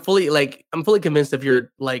 I'm fully convinced if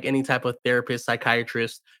you're like any type of therapist,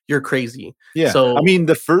 psychiatrist, you're crazy. Yeah. So I mean,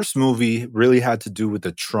 the first movie really had to do with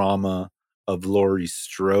the trauma of Laurie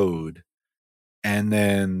Strode And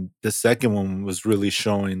then the second one was really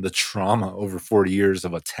showing the trauma over 40 years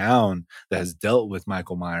of a town that has dealt with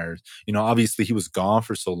Michael Myers. You know, obviously he was gone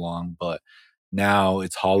for so long, but now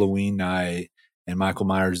it's Halloween night and Michael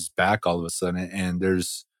Myers is back all of a sudden. And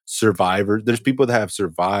there's survivors, there's people that have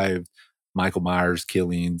survived Michael Myers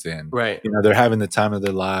killings, and you know, they're having the time of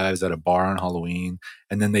their lives at a bar on Halloween,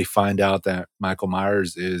 and then they find out that Michael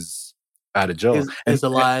Myers is out of jail is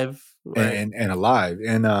alive. And alive.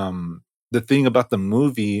 And the thing about the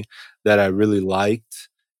movie that I really liked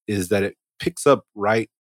is that it picks up right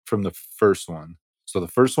from the first one. So the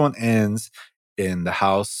first one ends in the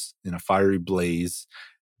house in a fiery blaze.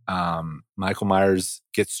 Michael Myers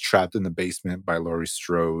gets trapped in the basement by Laurie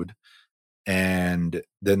Strode, and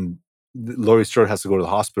then Laurie Strode has to go to the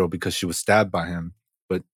hospital because she was stabbed by him.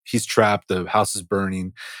 But he's trapped, the house is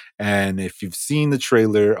burning. And if you've seen the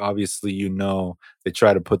trailer, obviously you know they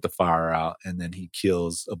try to put the fire out, and then he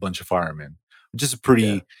kills a bunch of firemen, which is a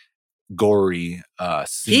pretty gory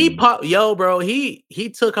scene. He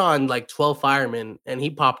took on like 12 firemen and he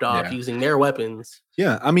popped off using their weapons.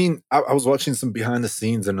 Yeah, I mean, I was watching some behind the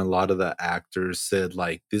scenes, and a lot of the actors said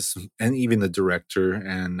like this, and even the director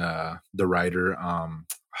and the writer,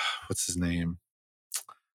 what's his name?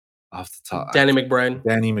 Off the top, Danny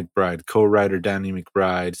McBride, co-writer Danny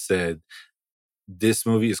McBride said, this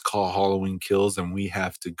movie is called Halloween Kills, and we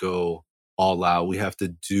have to go all out. We have to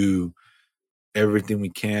do everything we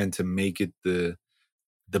can to make it the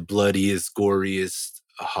bloodiest, goriest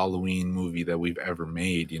Halloween movie that we've ever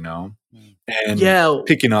made, you know? And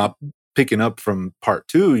picking up from part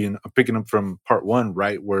 2, you know, picking up from part 1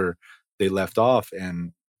 right where they left off,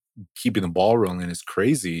 and keeping the ball rolling is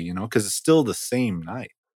crazy, you know, because it's still the same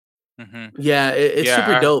night. Mm-hmm. Yeah, it's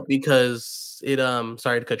super dope because it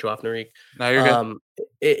sorry to cut you off, Narik. No, you're good.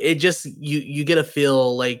 It just you get a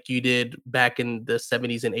feel like you did back in the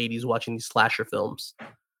 70s and 80s watching these slasher films.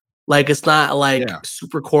 Like it's not like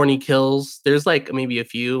super corny kills. There's like maybe a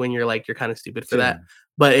few and you're kind of stupid for that.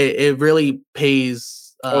 But it really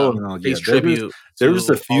pays tribute. There was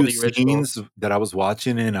a few scenes that I was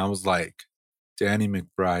watching and I was like, Danny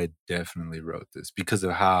McBride definitely wrote this because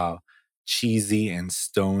of how cheesy and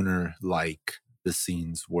stoner like the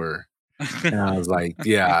scenes were. And I was like,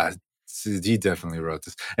 yeah, he definitely wrote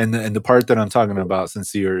this. And the part that I'm talking about,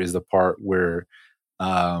 Sincere, is the part where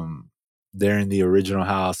they're in the original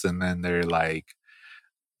house and then they're like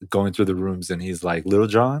going through the rooms and he's like, Little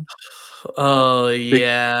John? Oh,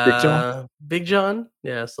 yeah. Big John?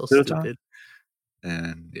 Yeah, so Little stupid. John?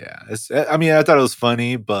 And yeah, I mean, I thought it was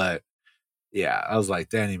funny, but yeah, I was like,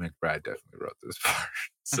 Danny McBride definitely wrote this part.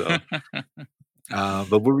 So, but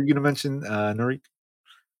what were you gonna mention, Narik?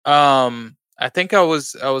 I think I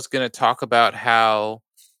was gonna talk about how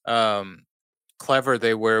clever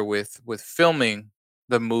they were with filming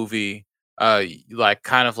the movie, like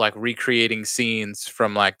kind of like recreating scenes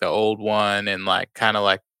from like the old one, and like kind of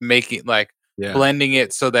like making blending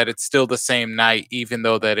it so that it's still the same night, even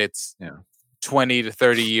though that it's 20 to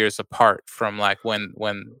 30 years apart from like when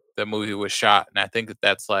the movie was shot. And I think that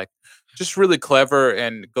that's like just really clever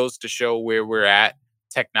and goes to show where we're at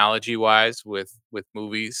technology wise with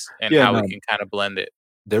movies and how we can kind of blend it.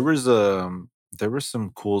 There were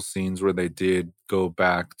some cool scenes where they did go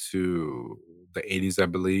back to the 80s, I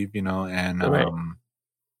believe, you know, and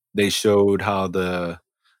they showed how the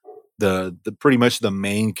pretty much the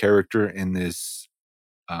main character in this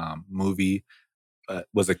movie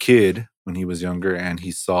was a kid when he was younger, and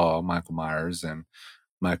he saw Michael Myers, and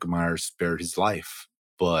Michael Myers spared his life.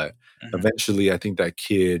 But eventually, I think that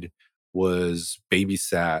kid was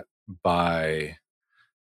babysat by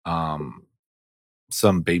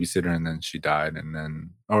some babysitter, and then she died, and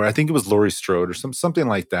then, or I think it was Laurie Strode or something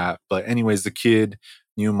like that. But anyways, the kid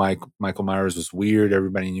knew Michael Myers was weird.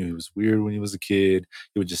 Everybody knew he was weird when he was a kid.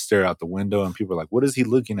 He would just stare out the window, and people were like, "What is he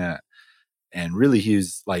looking at?" And really,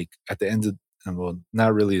 he's like at the end of, well,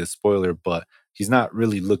 not really a spoiler, but he's not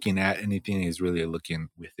really looking at anything. He's really looking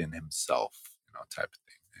within himself, you know, type of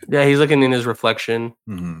thing. Yeah, he's looking in his reflection.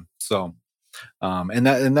 So, and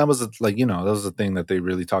that was like, you know, that was the thing that they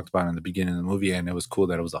really talked about in the beginning of the movie, and it was cool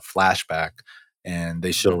that it was a flashback, and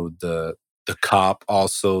they showed the cop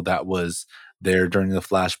also that was there during the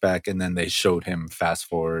flashback, and then they showed him fast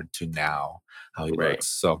forward to now how he looks.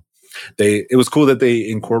 So it was cool that they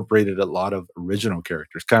incorporated a lot of original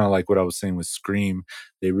characters, kind of like what I was saying with Scream.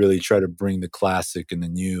 They really try to bring the classic and the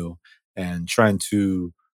new, and trying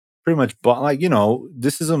to pretty much, like, you know,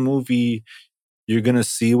 this is a movie you're going to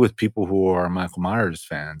see with people who are Michael Myers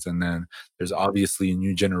fans. And then there's obviously a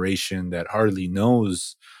new generation that hardly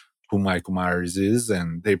knows who Michael Myers is.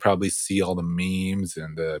 And they probably see all the memes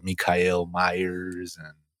and the Michael Myers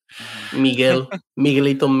and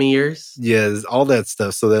Miguelito Mears. Yeah, all that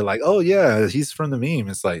stuff. So they're like, oh yeah, he's from the meme.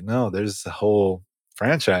 It's like, no, there's a whole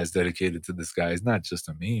franchise dedicated to this guy. He's not just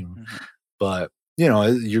a meme. But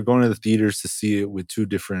you're going to the theaters to see it with two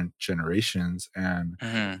different generations, and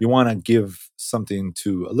you want to give something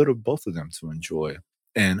to both of them to enjoy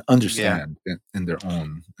and understand in their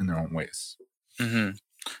own ways.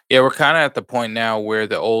 Yeah, we're kind of at the point now where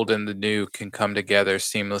the old and the new can come together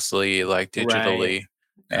seamlessly, like digitally.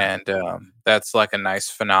 Right. And that's like a nice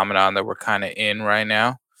phenomenon that we're kind of in right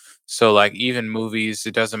now. So like even movies,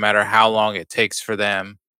 it doesn't matter how long it takes for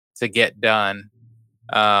them to get done.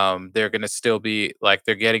 They're going to still be like,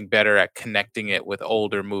 they're getting better at connecting it with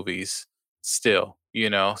older movies still,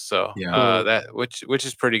 so that which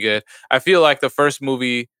is pretty good. I feel like the first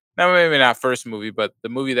movie, no, maybe not first movie, but the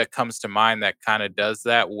movie that comes to mind that kind of does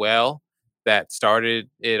that well, that started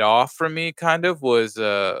it off for me kind of was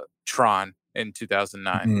Tron in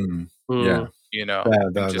 2009. Yeah.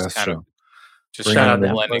 Just kind true. of just kind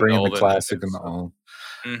of bringing the classic and the old.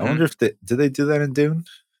 I wonder if did they do that in Dune?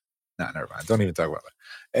 No, never mind. Don't even talk about that.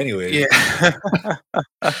 Anyway,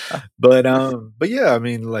 but yeah, I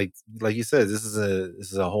mean, like you said, this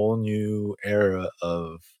is a whole new era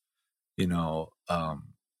of,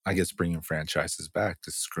 I guess bringing franchises back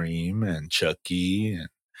to Scream and Chucky and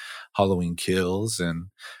Halloween Kills, and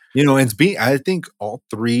I think all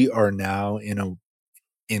three are now in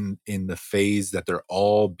the phase that they're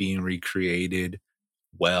all being recreated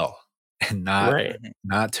well. And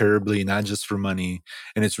not terribly, not just for money,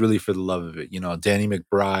 and it's really for the love of it. Danny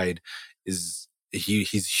McBride he's a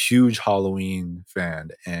huge Halloween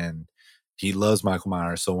fan, and he loves Michael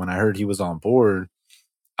Myers. So when I heard he was on board,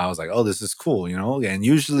 I was like, oh, this is cool, And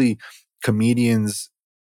usually comedians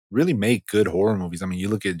really make good horror movies. I mean, you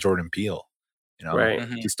look at Jordan Peele,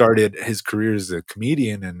 he started his career as a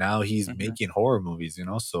comedian, and now he's making horror movies,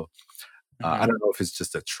 So I don't know if it's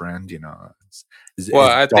just a trend,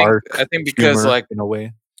 I think because like in a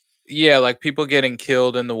way, like people getting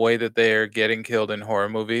killed in the way that they're getting killed in horror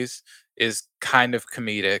movies is kind of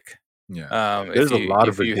comedic. Yeah, there's a lot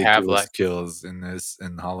of ridiculous kills in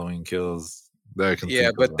Halloween Kills that I can think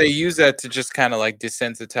of. But they use that to just kind of like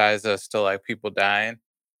desensitize us to like people dying.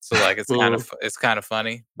 So like it's kind of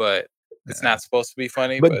funny, but it's not supposed to be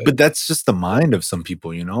funny. But that's just the mind of some people,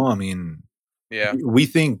 I mean. Yeah, we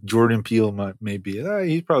think Jordan Peele may be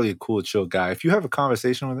he's probably a cool, chill guy. If you have a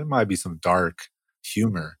conversation with him, might be some dark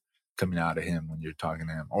humor coming out of him when you're talking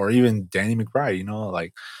to him, or even Danny McBride.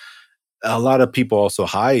 Like a lot of people also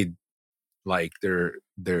hide like their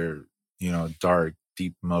dark,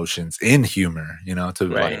 deep emotions in humor. To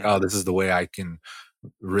like, oh, this is the way I can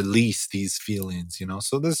release these feelings.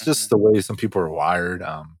 So that's just the way some people are wired.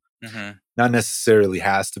 Not necessarily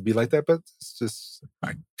has to be like that, but it's just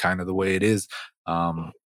like kind of the way it is.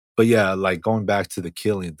 But yeah, like going back to the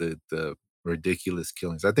killing, the ridiculous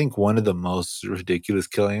killings. I think one of the most ridiculous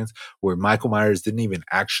killings where Michael Myers didn't even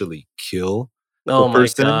actually kill. Oh my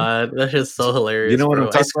god, that's just so hilarious. You know what I'm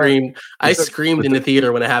talking about? I screamed in the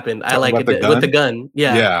theater when it happened. I like it with the gun.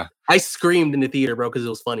 Yeah. I screamed in the theater, bro, because it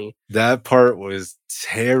was funny. That part was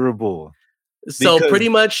terrible. So pretty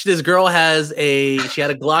much this girl she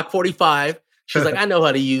had a Glock 45. She's like, I know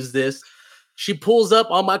how to use this. She pulls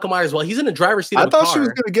up on Michael Myers while he's in the driver's seat. I thought she was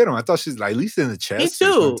going to get him. I thought she's like, at least in the chest. Me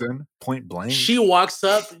too. Point blank. She walks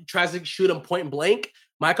up, tries to shoot him point blank.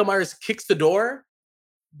 Michael Myers kicks the door.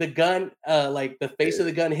 The gun, like the face of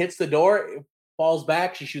the gun hits the door. It falls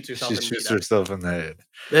back. She shoots herself. She shoots herself in the head.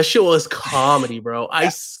 That shit was comedy, bro. I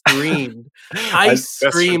screamed. I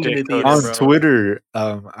screamed in the theater, on Twitter.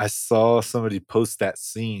 I saw somebody post that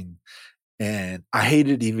scene, and I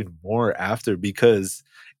hated it even more after, because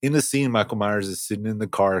in the scene, Michael Myers is sitting in the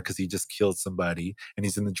car because he just killed somebody, and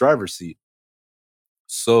he's in the driver's seat.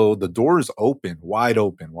 So the door is open, wide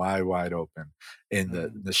open in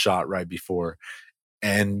the shot right before.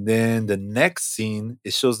 And then the next scene,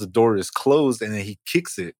 it shows the door is closed, and then he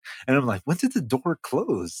kicks it. And I'm like, when did the door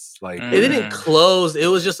close? Like, it didn't close; it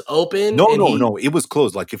was just open. No, it was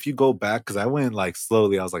closed. Like, if you go back, because I went like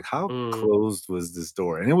slowly, I was like, how closed was this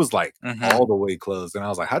door? And it was like all the way closed. And I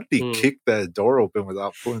was like, how did he kick that door open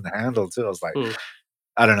without pulling the handle too? I was like,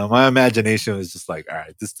 I don't know. My imagination was just like, all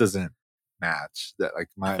right, this doesn't match. That like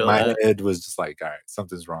my head was just like, all right,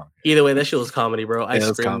 something's wrong here. Either way, that shit was comedy, bro. I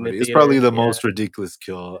screamed. Comedy. It's probably the most ridiculous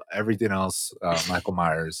kill. Everything else Michael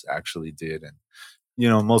Myers actually did, and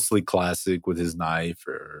mostly classic with his knife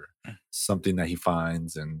or something that he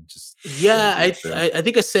finds, and just I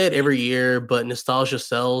think I say it every year, but nostalgia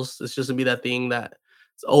sells. It's just gonna be that thing that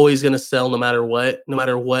it's always gonna sell no matter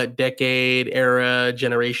what decade, era,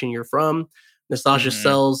 generation you're from. Nostalgia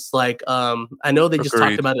sells. Like, I know they just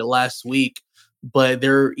talked about it last week, but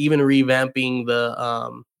they're even revamping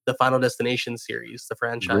the Final Destination series, the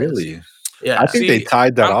franchise. Really? Yeah. I think they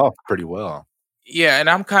tied that off pretty well. Yeah, and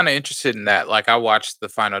I'm kind of interested in that. Like, I watched the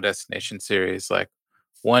Final Destination series, like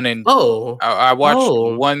 1 and I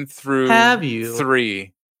watched 1 through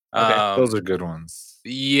 3. Okay. Those are good ones.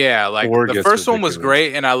 Yeah, like the first one was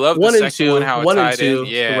great, and I love the second one, how it tied in.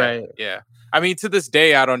 Yeah, right. Yeah. I mean, to this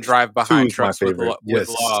day, I don't drive behind trucks with logs.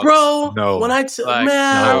 Bro, when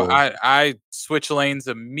I switch lanes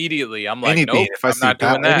immediately. I'm like, nope, I'm not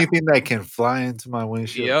doing that. Anything that can fly into my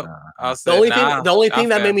windshield. Yep. The only thing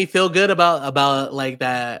that made me feel good about like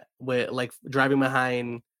that with like driving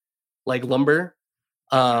behind like lumber.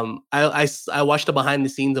 I watched the behind the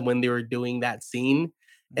scenes of when they were doing that scene,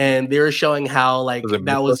 and they were showing how like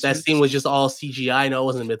that scene was just all CGI. No, it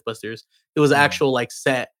wasn't Mythbusters. It was actual like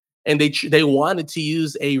set. And they wanted to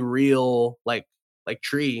use a real like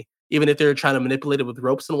tree, even if they were trying to manipulate it with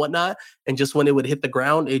ropes and whatnot. And just when it would hit the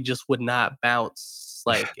ground, it just would not bounce.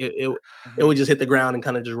 Like it would just hit the ground and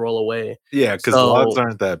kind of just roll away. Yeah, because logs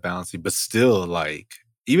aren't that bouncy, but still, like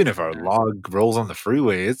even if our log rolls on the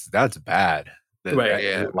freeway, that's bad. Right.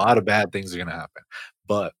 A lot of bad things are gonna happen.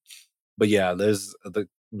 But yeah, there's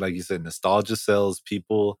like you said, nostalgia sells.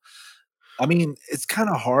 People. I mean, it's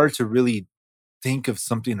kind of hard to really think of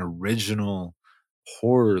something original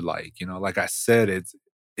horror like, like I said,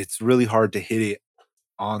 it's really hard to hit it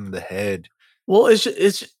on the head. Well,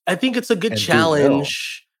 I think it's a good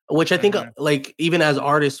challenge, which I think like even as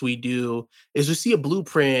artists we do is we see a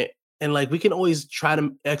blueprint and like we can always try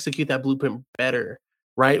to execute that blueprint better,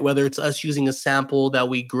 right? Whether it's us using a sample that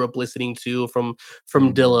we grew up listening to from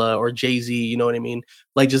Dilla or Jay-Z, you know what I mean?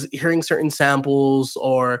 Like just hearing certain samples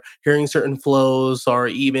or hearing certain flows, or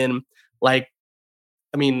even like,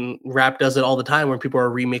 I mean, rap does it all the time when people are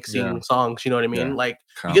remixing songs. You know what I mean? Yeah. Like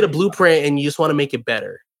you get a blueprint and you just want to make it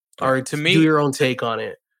better, or to me, do your own take on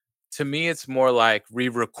it. To me, it's more like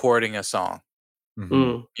re-recording a song.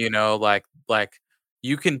 You know, like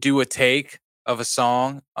you can do a take of a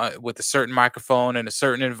song with a certain microphone in a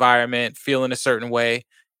certain environment, feel in a certain way,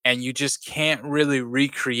 and you just can't really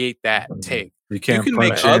recreate that take. You can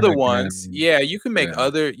make other ones. Yeah, you can make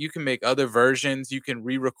other versions. You can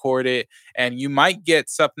re-record it, and you might get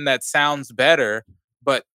something that sounds better.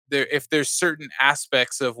 But if there's certain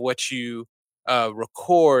aspects of what you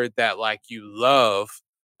record that like you love,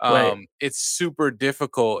 it's super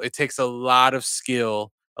difficult. It takes a lot of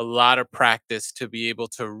skill, a lot of practice to be able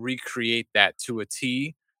to recreate that to a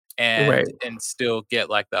T. And still get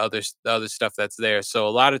like the other stuff that's there. So a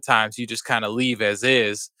lot of times you just kind of leave as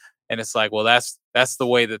is. And it's like, well, that's the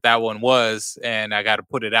way that one was, and I got to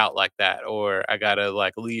put it out like that, or I got to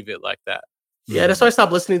like leave it like that. Yeah, that's why I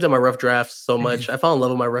stopped listening to my rough drafts so much. I fall in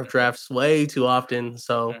love with my rough drafts way too often.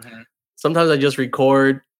 So sometimes I just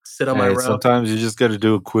record, sit on my rough. Sometimes you just got to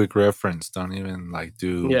do a quick reference. Don't even like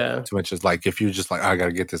do too much. It's like if you're just like, I got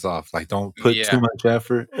to get this off. Like don't put too much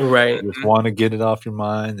effort. Right. You just want to get it off your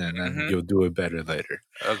mind, and then you'll do it better later.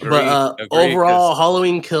 But overall,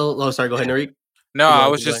 Halloween Kills. Oh, sorry. Go ahead, Narik. No, I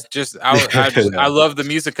was I love the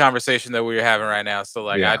music conversation that we were having right now. So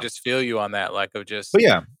like, I just feel you on that. Like of just, but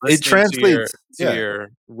it translates to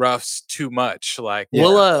your roughs too much. Like,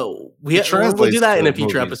 we'll do that in a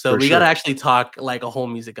future episode. We got to actually talk like a whole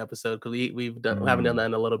music episode because we haven't done that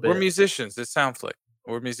in a little bit. We're musicians. It's Soundflick.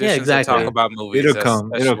 We're musicians that talk about movies. It'll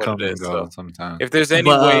come and go sometime. If there's any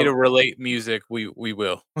way to relate music, we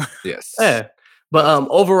will. Yes. Yeah. But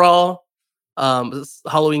overall,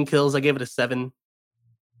 Halloween Kills, I gave it a 7.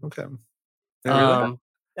 Okay.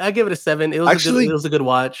 I give it a 7. It was a good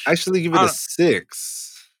watch. I actually give it a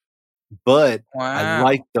 6, but I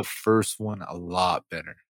like the first one a lot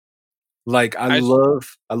better. Like I love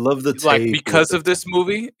the take. Like because of this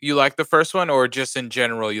movie, you like the first one, or just in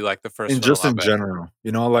general you like the first one? Just in general,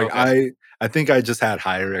 like I think I just had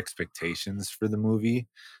higher expectations for the movie,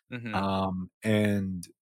 and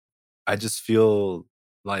I just feel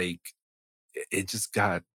like it just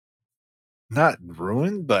got not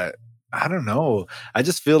ruined, but I don't know. I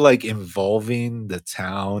just feel like involving the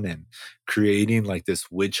town and creating like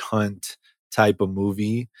this witch hunt type of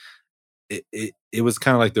movie. It was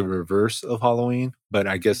kind of like the reverse of Halloween, but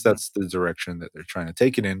I guess that's the direction that they're trying to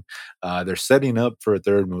take it in. They're setting up for a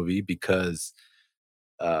third movie because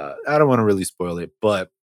I don't want to really spoil it, but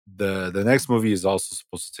the next movie is also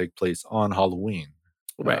supposed to take place on Halloween.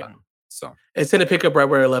 Right. So it's going to pick up right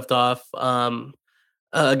where it left off.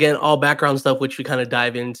 Again, all background stuff, which we kind of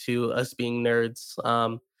dive into, us being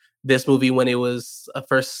nerds. This movie, when it was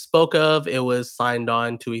first spoke of, it was signed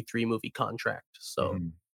on to a 3-movie contract. So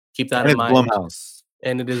keep that in mind. Blumhouse.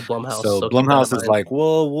 And it is Blumhouse. So Blumhouse is like,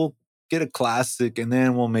 well, we'll get a classic and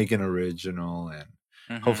then we'll make an original,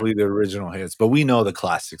 and hopefully the original hits. But we know the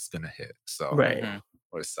classic's gonna hit. So right.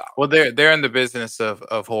 Well, they're in the business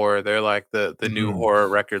of horror. They're like the new horror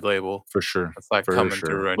record label for sure. It's like coming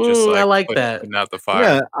through and just like I like putting out the fire.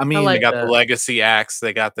 Yeah, I mean, they got the legacy acts,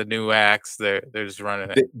 they got the new acts. They're just running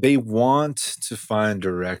it. They want to find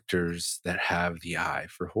directors that have the eye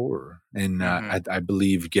for horror, and I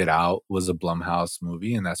believe Get Out was a Blumhouse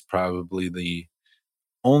movie, and that's probably the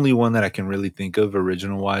only one that I can really think of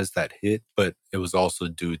original wise that hit, but it was also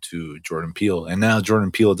due to Jordan Peele. And now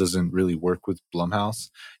Jordan Peele doesn't really work with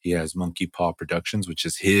Blumhouse. He has Monkey Paw Productions, which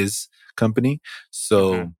is his company.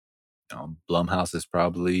 So Blumhouse is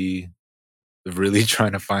probably really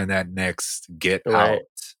trying to find that next Get Out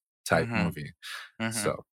type movie.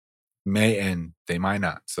 So they might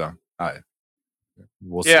not. So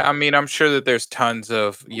we'll see. I mean, I'm sure that there's tons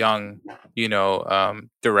of young,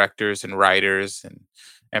 directors and writers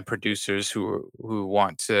and producers who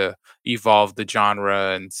want to evolve the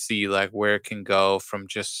genre and see like where it can go from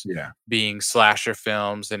just being slasher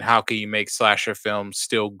films, and how can you make slasher films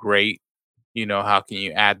still great? How can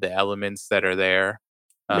you add the elements that are there?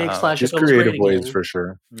 Make slasher just creative ways for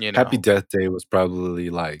sure. Happy Death Day was probably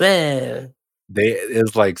like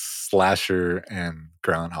it's like slasher and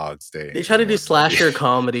Groundhog's Day. They try to do slasher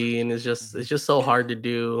comedy, and it's just so hard to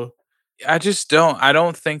do. I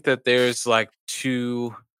don't think that there's like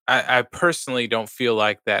two. I personally don't feel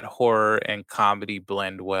like that horror and comedy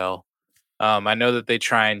blend well. I know that they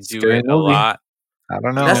try and do it a lot. I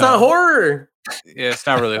don't know. That's not horror. Yeah, it's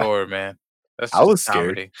not really horror, man. That's just I was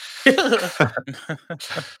comedy.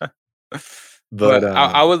 But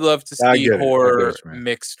I would love to see horror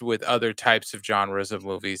mixed with other types of genres of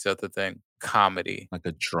movies other than comedy, like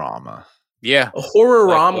a drama. Yeah, a horror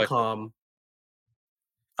rom-com.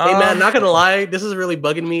 Hey man, not gonna lie, this is really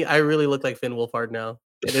bugging me. I really look like Finn Wolfhard now.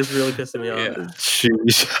 It is really pissing me off.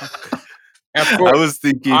 I was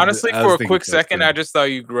thinking, honestly, for a quick second, I just thought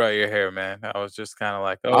you grew out your hair, man. I was just kind of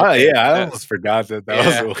like, I almost forgot that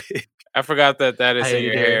was a wig. I forgot that is in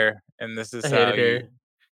your hair, and this is how you.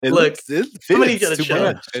 Look, it fits too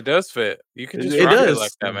much. It does fit. You can just rock it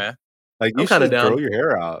like that, man. Like you should grow your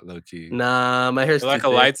hair out, low key. Nah, my hair's like a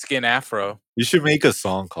light skin afro. You should make a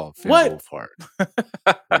song called Finn Wolfhard.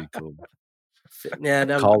 Pretty cool. Yeah,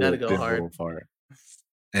 that'd go hard. Wolfhard.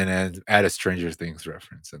 And then add a Stranger Things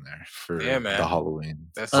reference in there for the Halloween.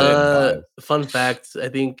 That's it. Fun fact: I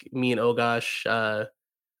think me and Ogosh,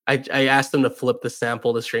 I asked him to flip the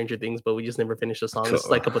sample to Stranger Things, but we just never finished the song. This is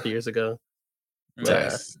like a couple of years ago.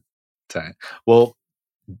 Nice. Well,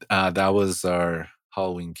 that was our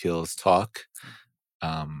Halloween Kills talk.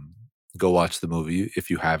 Go watch the movie if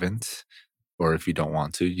you haven't, or if you don't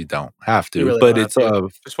want to, you don't have to. Really but it's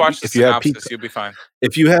just watch the synopsis, you'll be fine.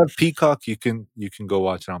 If you have Peacock, you can go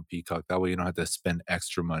watch it on Peacock. That way you don't have to spend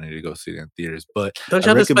extra money to go see it in theaters. But don't you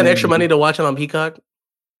have to spend extra money to watch it on Peacock?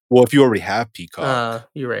 Well, if you already have Peacock,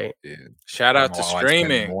 you're right. Shout out to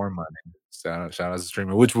streaming. More money. Shout out to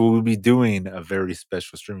streaming, which we will be doing a very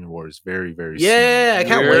special streaming wars very, very soon. Yeah, I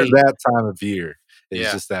can't wait. That time of year.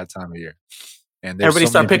 It's just that time of year. And everybody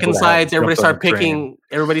start picking sides. Everybody start picking.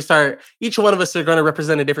 Each one of us are going to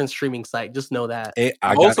represent a different streaming site. Just know that.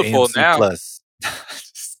 I got AMC now. Plus.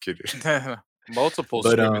 Just kidding. Multiple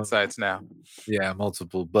streaming sites now. Yeah,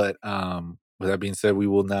 multiple. But with that being said, we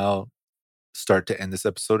will now start to end this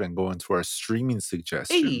episode and go into our streaming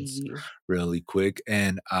suggestions really quick.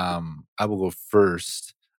 And I will go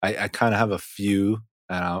first. I kind of have a few,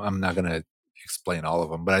 and I'm not going to explain all of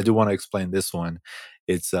them, but I do want to explain this one.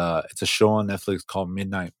 It's a show on Netflix called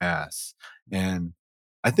Midnight Mass, and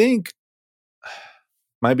I think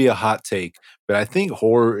might be a hot take, but I think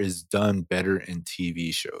horror is done better in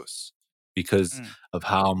TV shows because of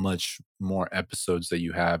how much more episodes that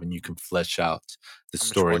you have, and you can flesh out the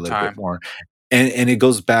story a little bit more. And it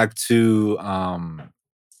goes back to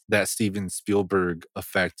that Steven Spielberg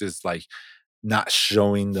effect, is like not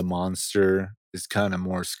showing the monster is kind of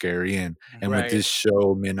more scary. And with this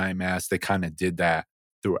show, Midnight Mass, they kind of did that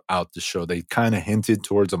throughout the show. They kind of hinted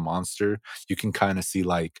towards a monster. You can kind of see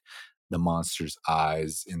like the monster's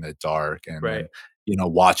eyes in the dark, and then,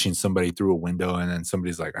 watching somebody through a window, and then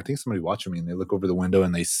somebody's like, I think somebody's watching me, and they look over the window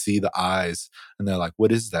and they see the eyes, and they're like,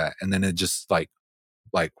 what is that? And then it just like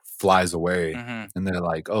flies away, and they're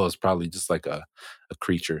like, oh, it's probably just like a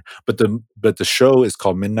creature. But the show is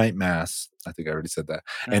called Midnight Mass. I think I already said that.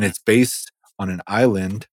 And it's based on an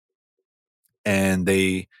island, and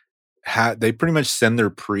they pretty much send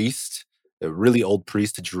their priest, a really old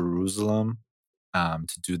priest, to Jerusalem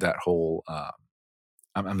to do that whole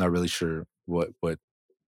I'm not really sure what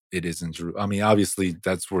it is in Jerusalem. I mean, obviously,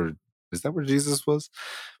 is that where Jesus was?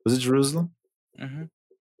 Was it Jerusalem? Mm-hmm.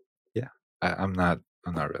 Yeah, I'm not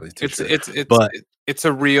really too sure. It's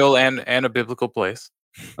a real and a biblical place.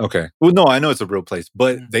 Okay. Well, no, I know it's a real place,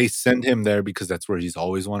 but they send him there because that's where he's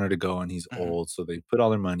always wanted to go, and he's old. So they put all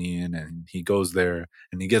their money in, and he goes there,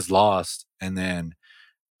 and he gets lost, and then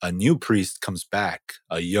a new priest comes back,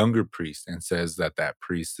 a younger priest, and says that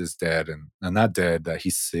priest is dead, and not dead, that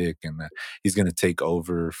he's sick, and that he's going to take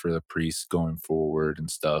over for the priest going forward and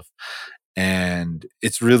stuff. And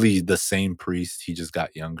it's really the same priest, he just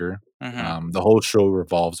got younger. The whole show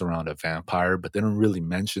revolves around a vampire, but they don't really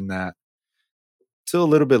mention that till a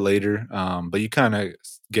little bit later. But you kind of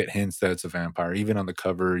get hints that it's a vampire. Even on the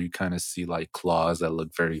cover, you kind of see like claws that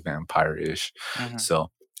look very vampire-ish. So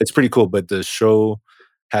it's pretty cool. But the show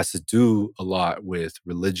has to do a lot with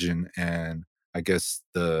religion, and I guess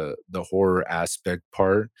the horror aspect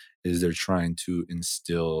part is they're trying to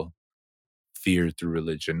instill fear through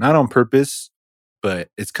religion, not on purpose, but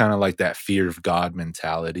it's kind of like that fear of God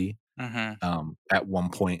mentality at one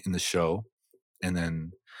point in the show. And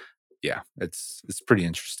then yeah, it's pretty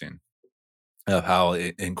interesting of how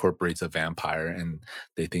it incorporates a vampire, and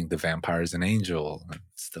they think the vampire is an angel and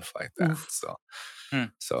stuff like that. So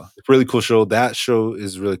it's a really cool show. That show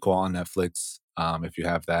is really cool on Netflix. If you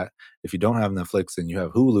have that. If you don't have Netflix and you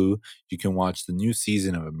have Hulu, you can watch the new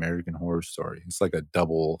season of American Horror Story. It's like a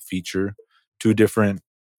double feature, 2 different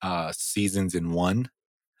seasons in one.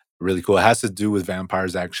 Really cool. It has to do with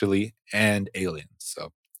vampires actually and aliens.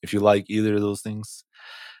 So if you like either of those things,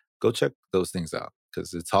 go check those things out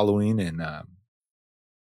because it's Halloween and might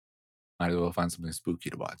as well find something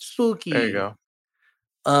spooky to watch. Spooky. There you go.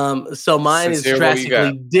 So mine is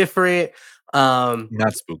drastically different.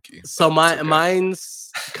 Not spooky. So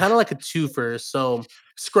mine's kind of like a twofer. So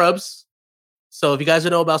Scrubs. So if you guys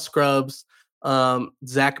don't know about Scrubs,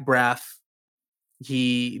 Zach Braff.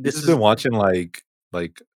 This has been watching like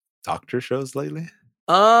doctor shows lately.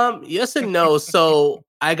 Yes and no. So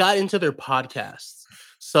I got into their podcasts.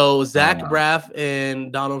 So Zach Braff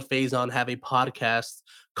and Donald Faison have a podcast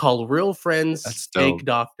called Real Friends, Fake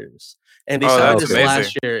Doctors. And they started this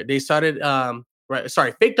last year. They started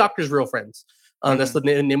Fake Doctors, Real Friends. That's the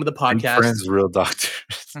name of the podcast. Fake Friends, Real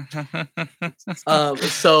Doctors.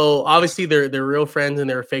 So obviously they're real friends and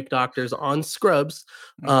they're fake doctors on Scrubs.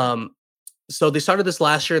 So they started this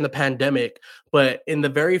last year in the pandemic, but in the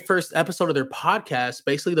very first episode of their podcast,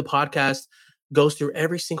 basically the podcast goes through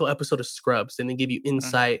every single episode of Scrubs and they give you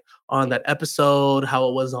insight on that episode, how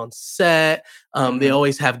it was on set. They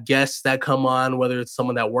always have guests that come on, whether it's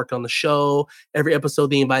someone that worked on the show. Every episode,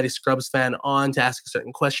 they invite a Scrubs fan on to ask a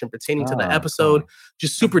certain question pertaining to the episode.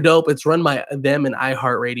 Just super dope. It's run by them and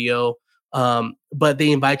iHeartRadio. But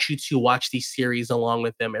they invite you to watch these series along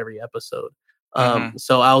with them every episode.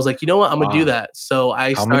 So I was like, you know what? I'm going to do that. So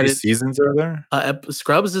I started. How many seasons are there?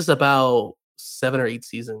 Scrubs is about 7 or 8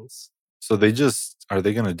 seasons. So are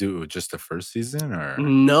they going to do just the first season or?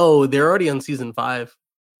 No, they're already on season 5.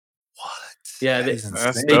 What? Yeah, they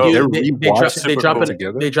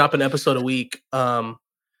drop an episode a week.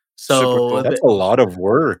 So that's a lot of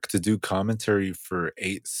work to do commentary for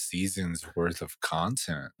 8 seasons worth of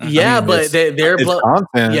content. Yeah, I mean, but they're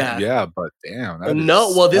content. Yeah, but damn.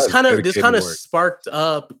 This kind of sparked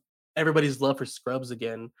up everybody's love for Scrubs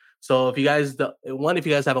again. So if you guys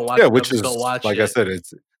haven't watched, which is go watch. Like I said,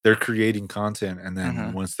 they're creating content, and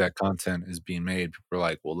then once that content is being made, people are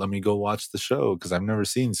like, "Well, let me go watch the show because I've never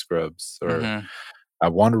seen Scrubs, or I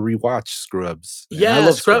want to rewatch Scrubs." And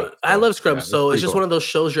I love Scrubs. So it's just one of those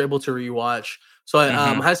shows you're able to rewatch. So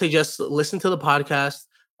I say just listen to the podcast,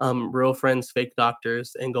 Real Friends, Fake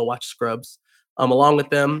Doctors, and go watch Scrubs. Along with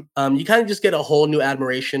them, you kind of just get a whole new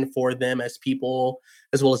admiration for them as people,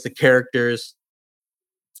 as well as the characters.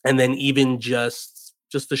 And then even just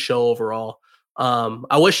the show overall.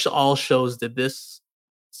 I wish all shows did this.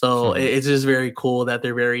 So it's just very cool that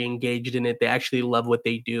they're very engaged in it. They actually love what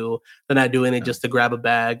they do. They're not doing it just to grab a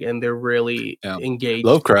bag, and they're really engaged.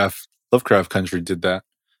 Lovecraft Country did that.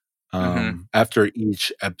 After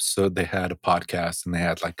each episode, they had a podcast, and they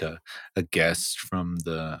had like a guest from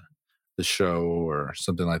the show or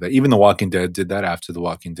something like that. Even The Walking Dead did that. After The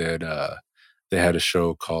Walking Dead, they had a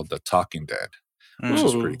show called The Talking Dead, which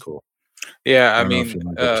is pretty cool. Yeah, I mean,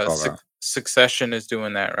 Succession is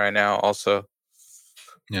doing that right now also.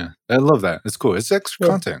 Yeah, I love that. It's cool. It's extra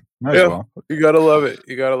content. Might as well. You gotta love it.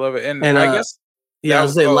 And I guess I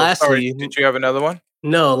was saying lastly, sorry, did you have another one?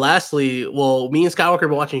 No, lastly, well, me and Skywalker have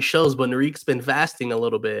been watching shows, but Narik's been fasting a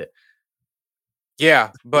little bit.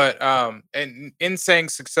 Yeah, but and in saying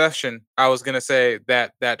Succession, I was gonna say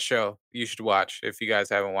that show you should watch if you guys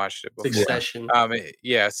haven't watched it before. Succession.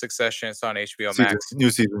 Yeah, Succession. It's on HBO Max.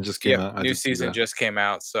 New season just came out. New season just came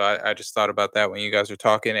out, so I just thought about that when you guys were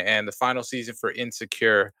talking. And the final season for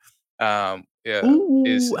Insecure,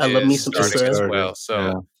 is I love me some starting as Issa. well.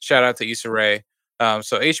 So shout out to Issa Rae.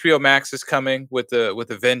 So HBO Max is coming with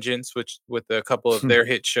the Vengeance, which with a couple of their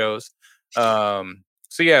hit shows.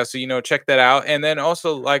 So yeah, so check that out. And then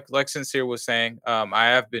also like Sincere was saying, I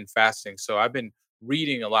have been fasting, so I've been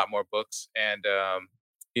reading a lot more books and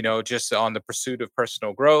just on the pursuit of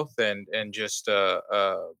personal growth and just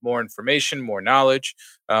more information, more knowledge.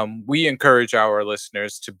 We encourage our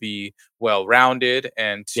listeners to be well-rounded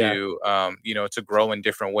and to to grow in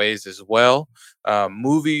different ways as well.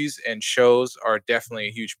 Movies and shows are definitely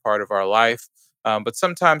a huge part of our life, but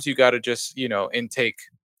sometimes you got to just intake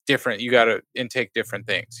different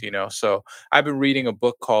things. So I've been reading a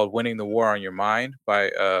book called Winning the War on Your Mind by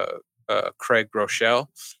Craig Groeschel,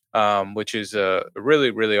 which is a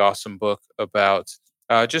really, really awesome book about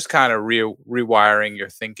just kind of rewiring your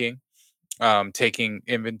thinking, taking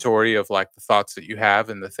inventory of like the thoughts that you have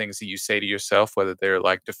and the things that you say to yourself, whether they're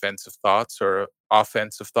like defensive thoughts or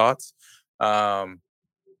offensive thoughts. And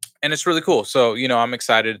it's really cool. So, I'm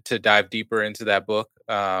excited to dive deeper into that book.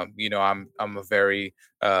 I'm a very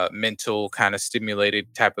mental kind of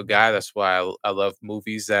stimulated type of guy. That's why I love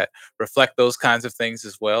movies that reflect those kinds of things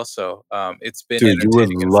as well. So it's been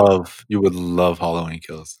entertaining. You would love Halloween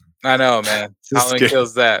Kills. I know, man. Halloween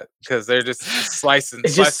Kills that because they're just slicing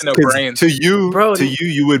up brains. To you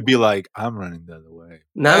would be like, I'm running the other way.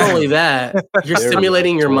 Not only that, you're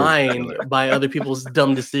stimulating your mind by other people's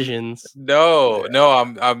dumb decisions. No,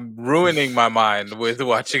 I'm ruining my mind with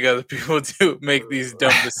watching other people make these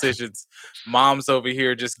dumb decisions. Moms over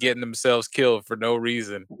here just getting themselves killed for no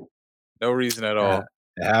reason at all.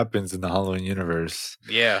 It happens in the Halloween universe.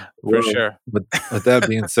 Yeah, for sure. But with that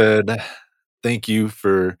being said, thank you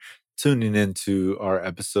for tuning into our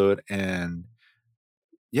episode, and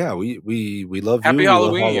yeah, we love happy you.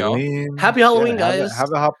 Halloween, Halloween. Happy Halloween, guys.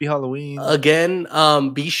 Have a happy Halloween. Again,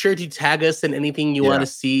 be sure to tag us in anything you want to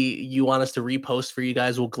see, you want us to repost for you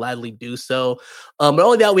guys. We'll gladly do so. But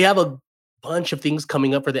only that, we have a bunch of things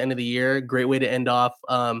coming up for the end of the year. Great way to end off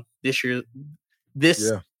this year.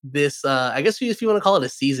 This I guess if you want to call it a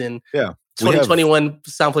season. Yeah. 2021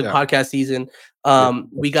 Soundflick podcast season.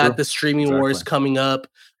 We got the streaming wars coming up.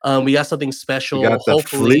 We got something special. We got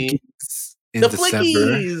hopefully in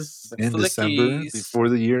December before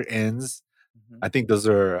the year ends. I think those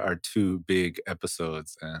are our two big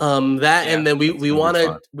episodes. And then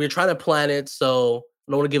we're trying to plan it, so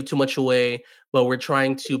I don't want to give too much away, but we're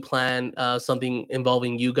trying to plan something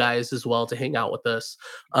involving you guys as well to hang out with us.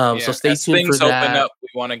 So stay tuned for that. Open up, we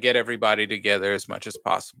want to get everybody together as much as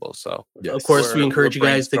possible. So of course, we encourage you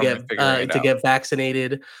guys to get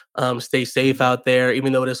vaccinated. Stay safe out there.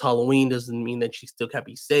 Even though it is Halloween, doesn't mean that you still can't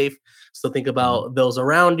be safe. So think about those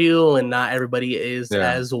around you, and not everybody is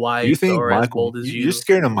as wise or as bold as you. You're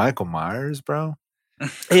scared of Michael Myers, bro?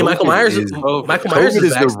 Hey, Michael Myers is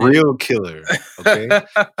the real killer. Okay.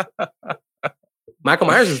 Michael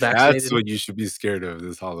Myers is vaccinated. That's what you should be scared of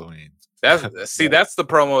this Halloween. That's the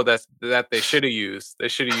promo that they should have used. They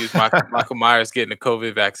should have used Michael Myers getting a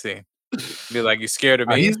COVID vaccine. Be like, you scared of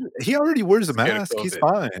me? He already wears a mask. He's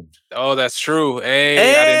fine. Oh, that's true.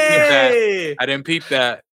 Hey! I didn't peep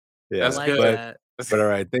that. Yeah, that's good. But all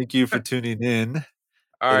right, thank you for tuning in.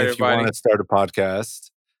 All right, if you want to start a podcast,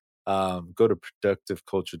 go to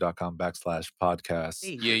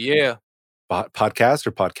productiveculture.com/podcast. Yeah. Podcast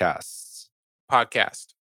or podcasts?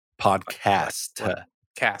 Podcast.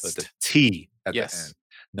 Cast. With the T at the end.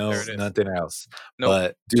 No, nothing else. Nope,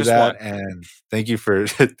 but do that, and thank you for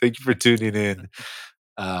tuning in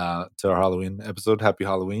to our Halloween episode. Happy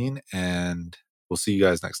Halloween, and we'll see you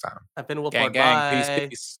guys next time. I've been gang.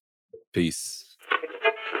 Peace. Peace.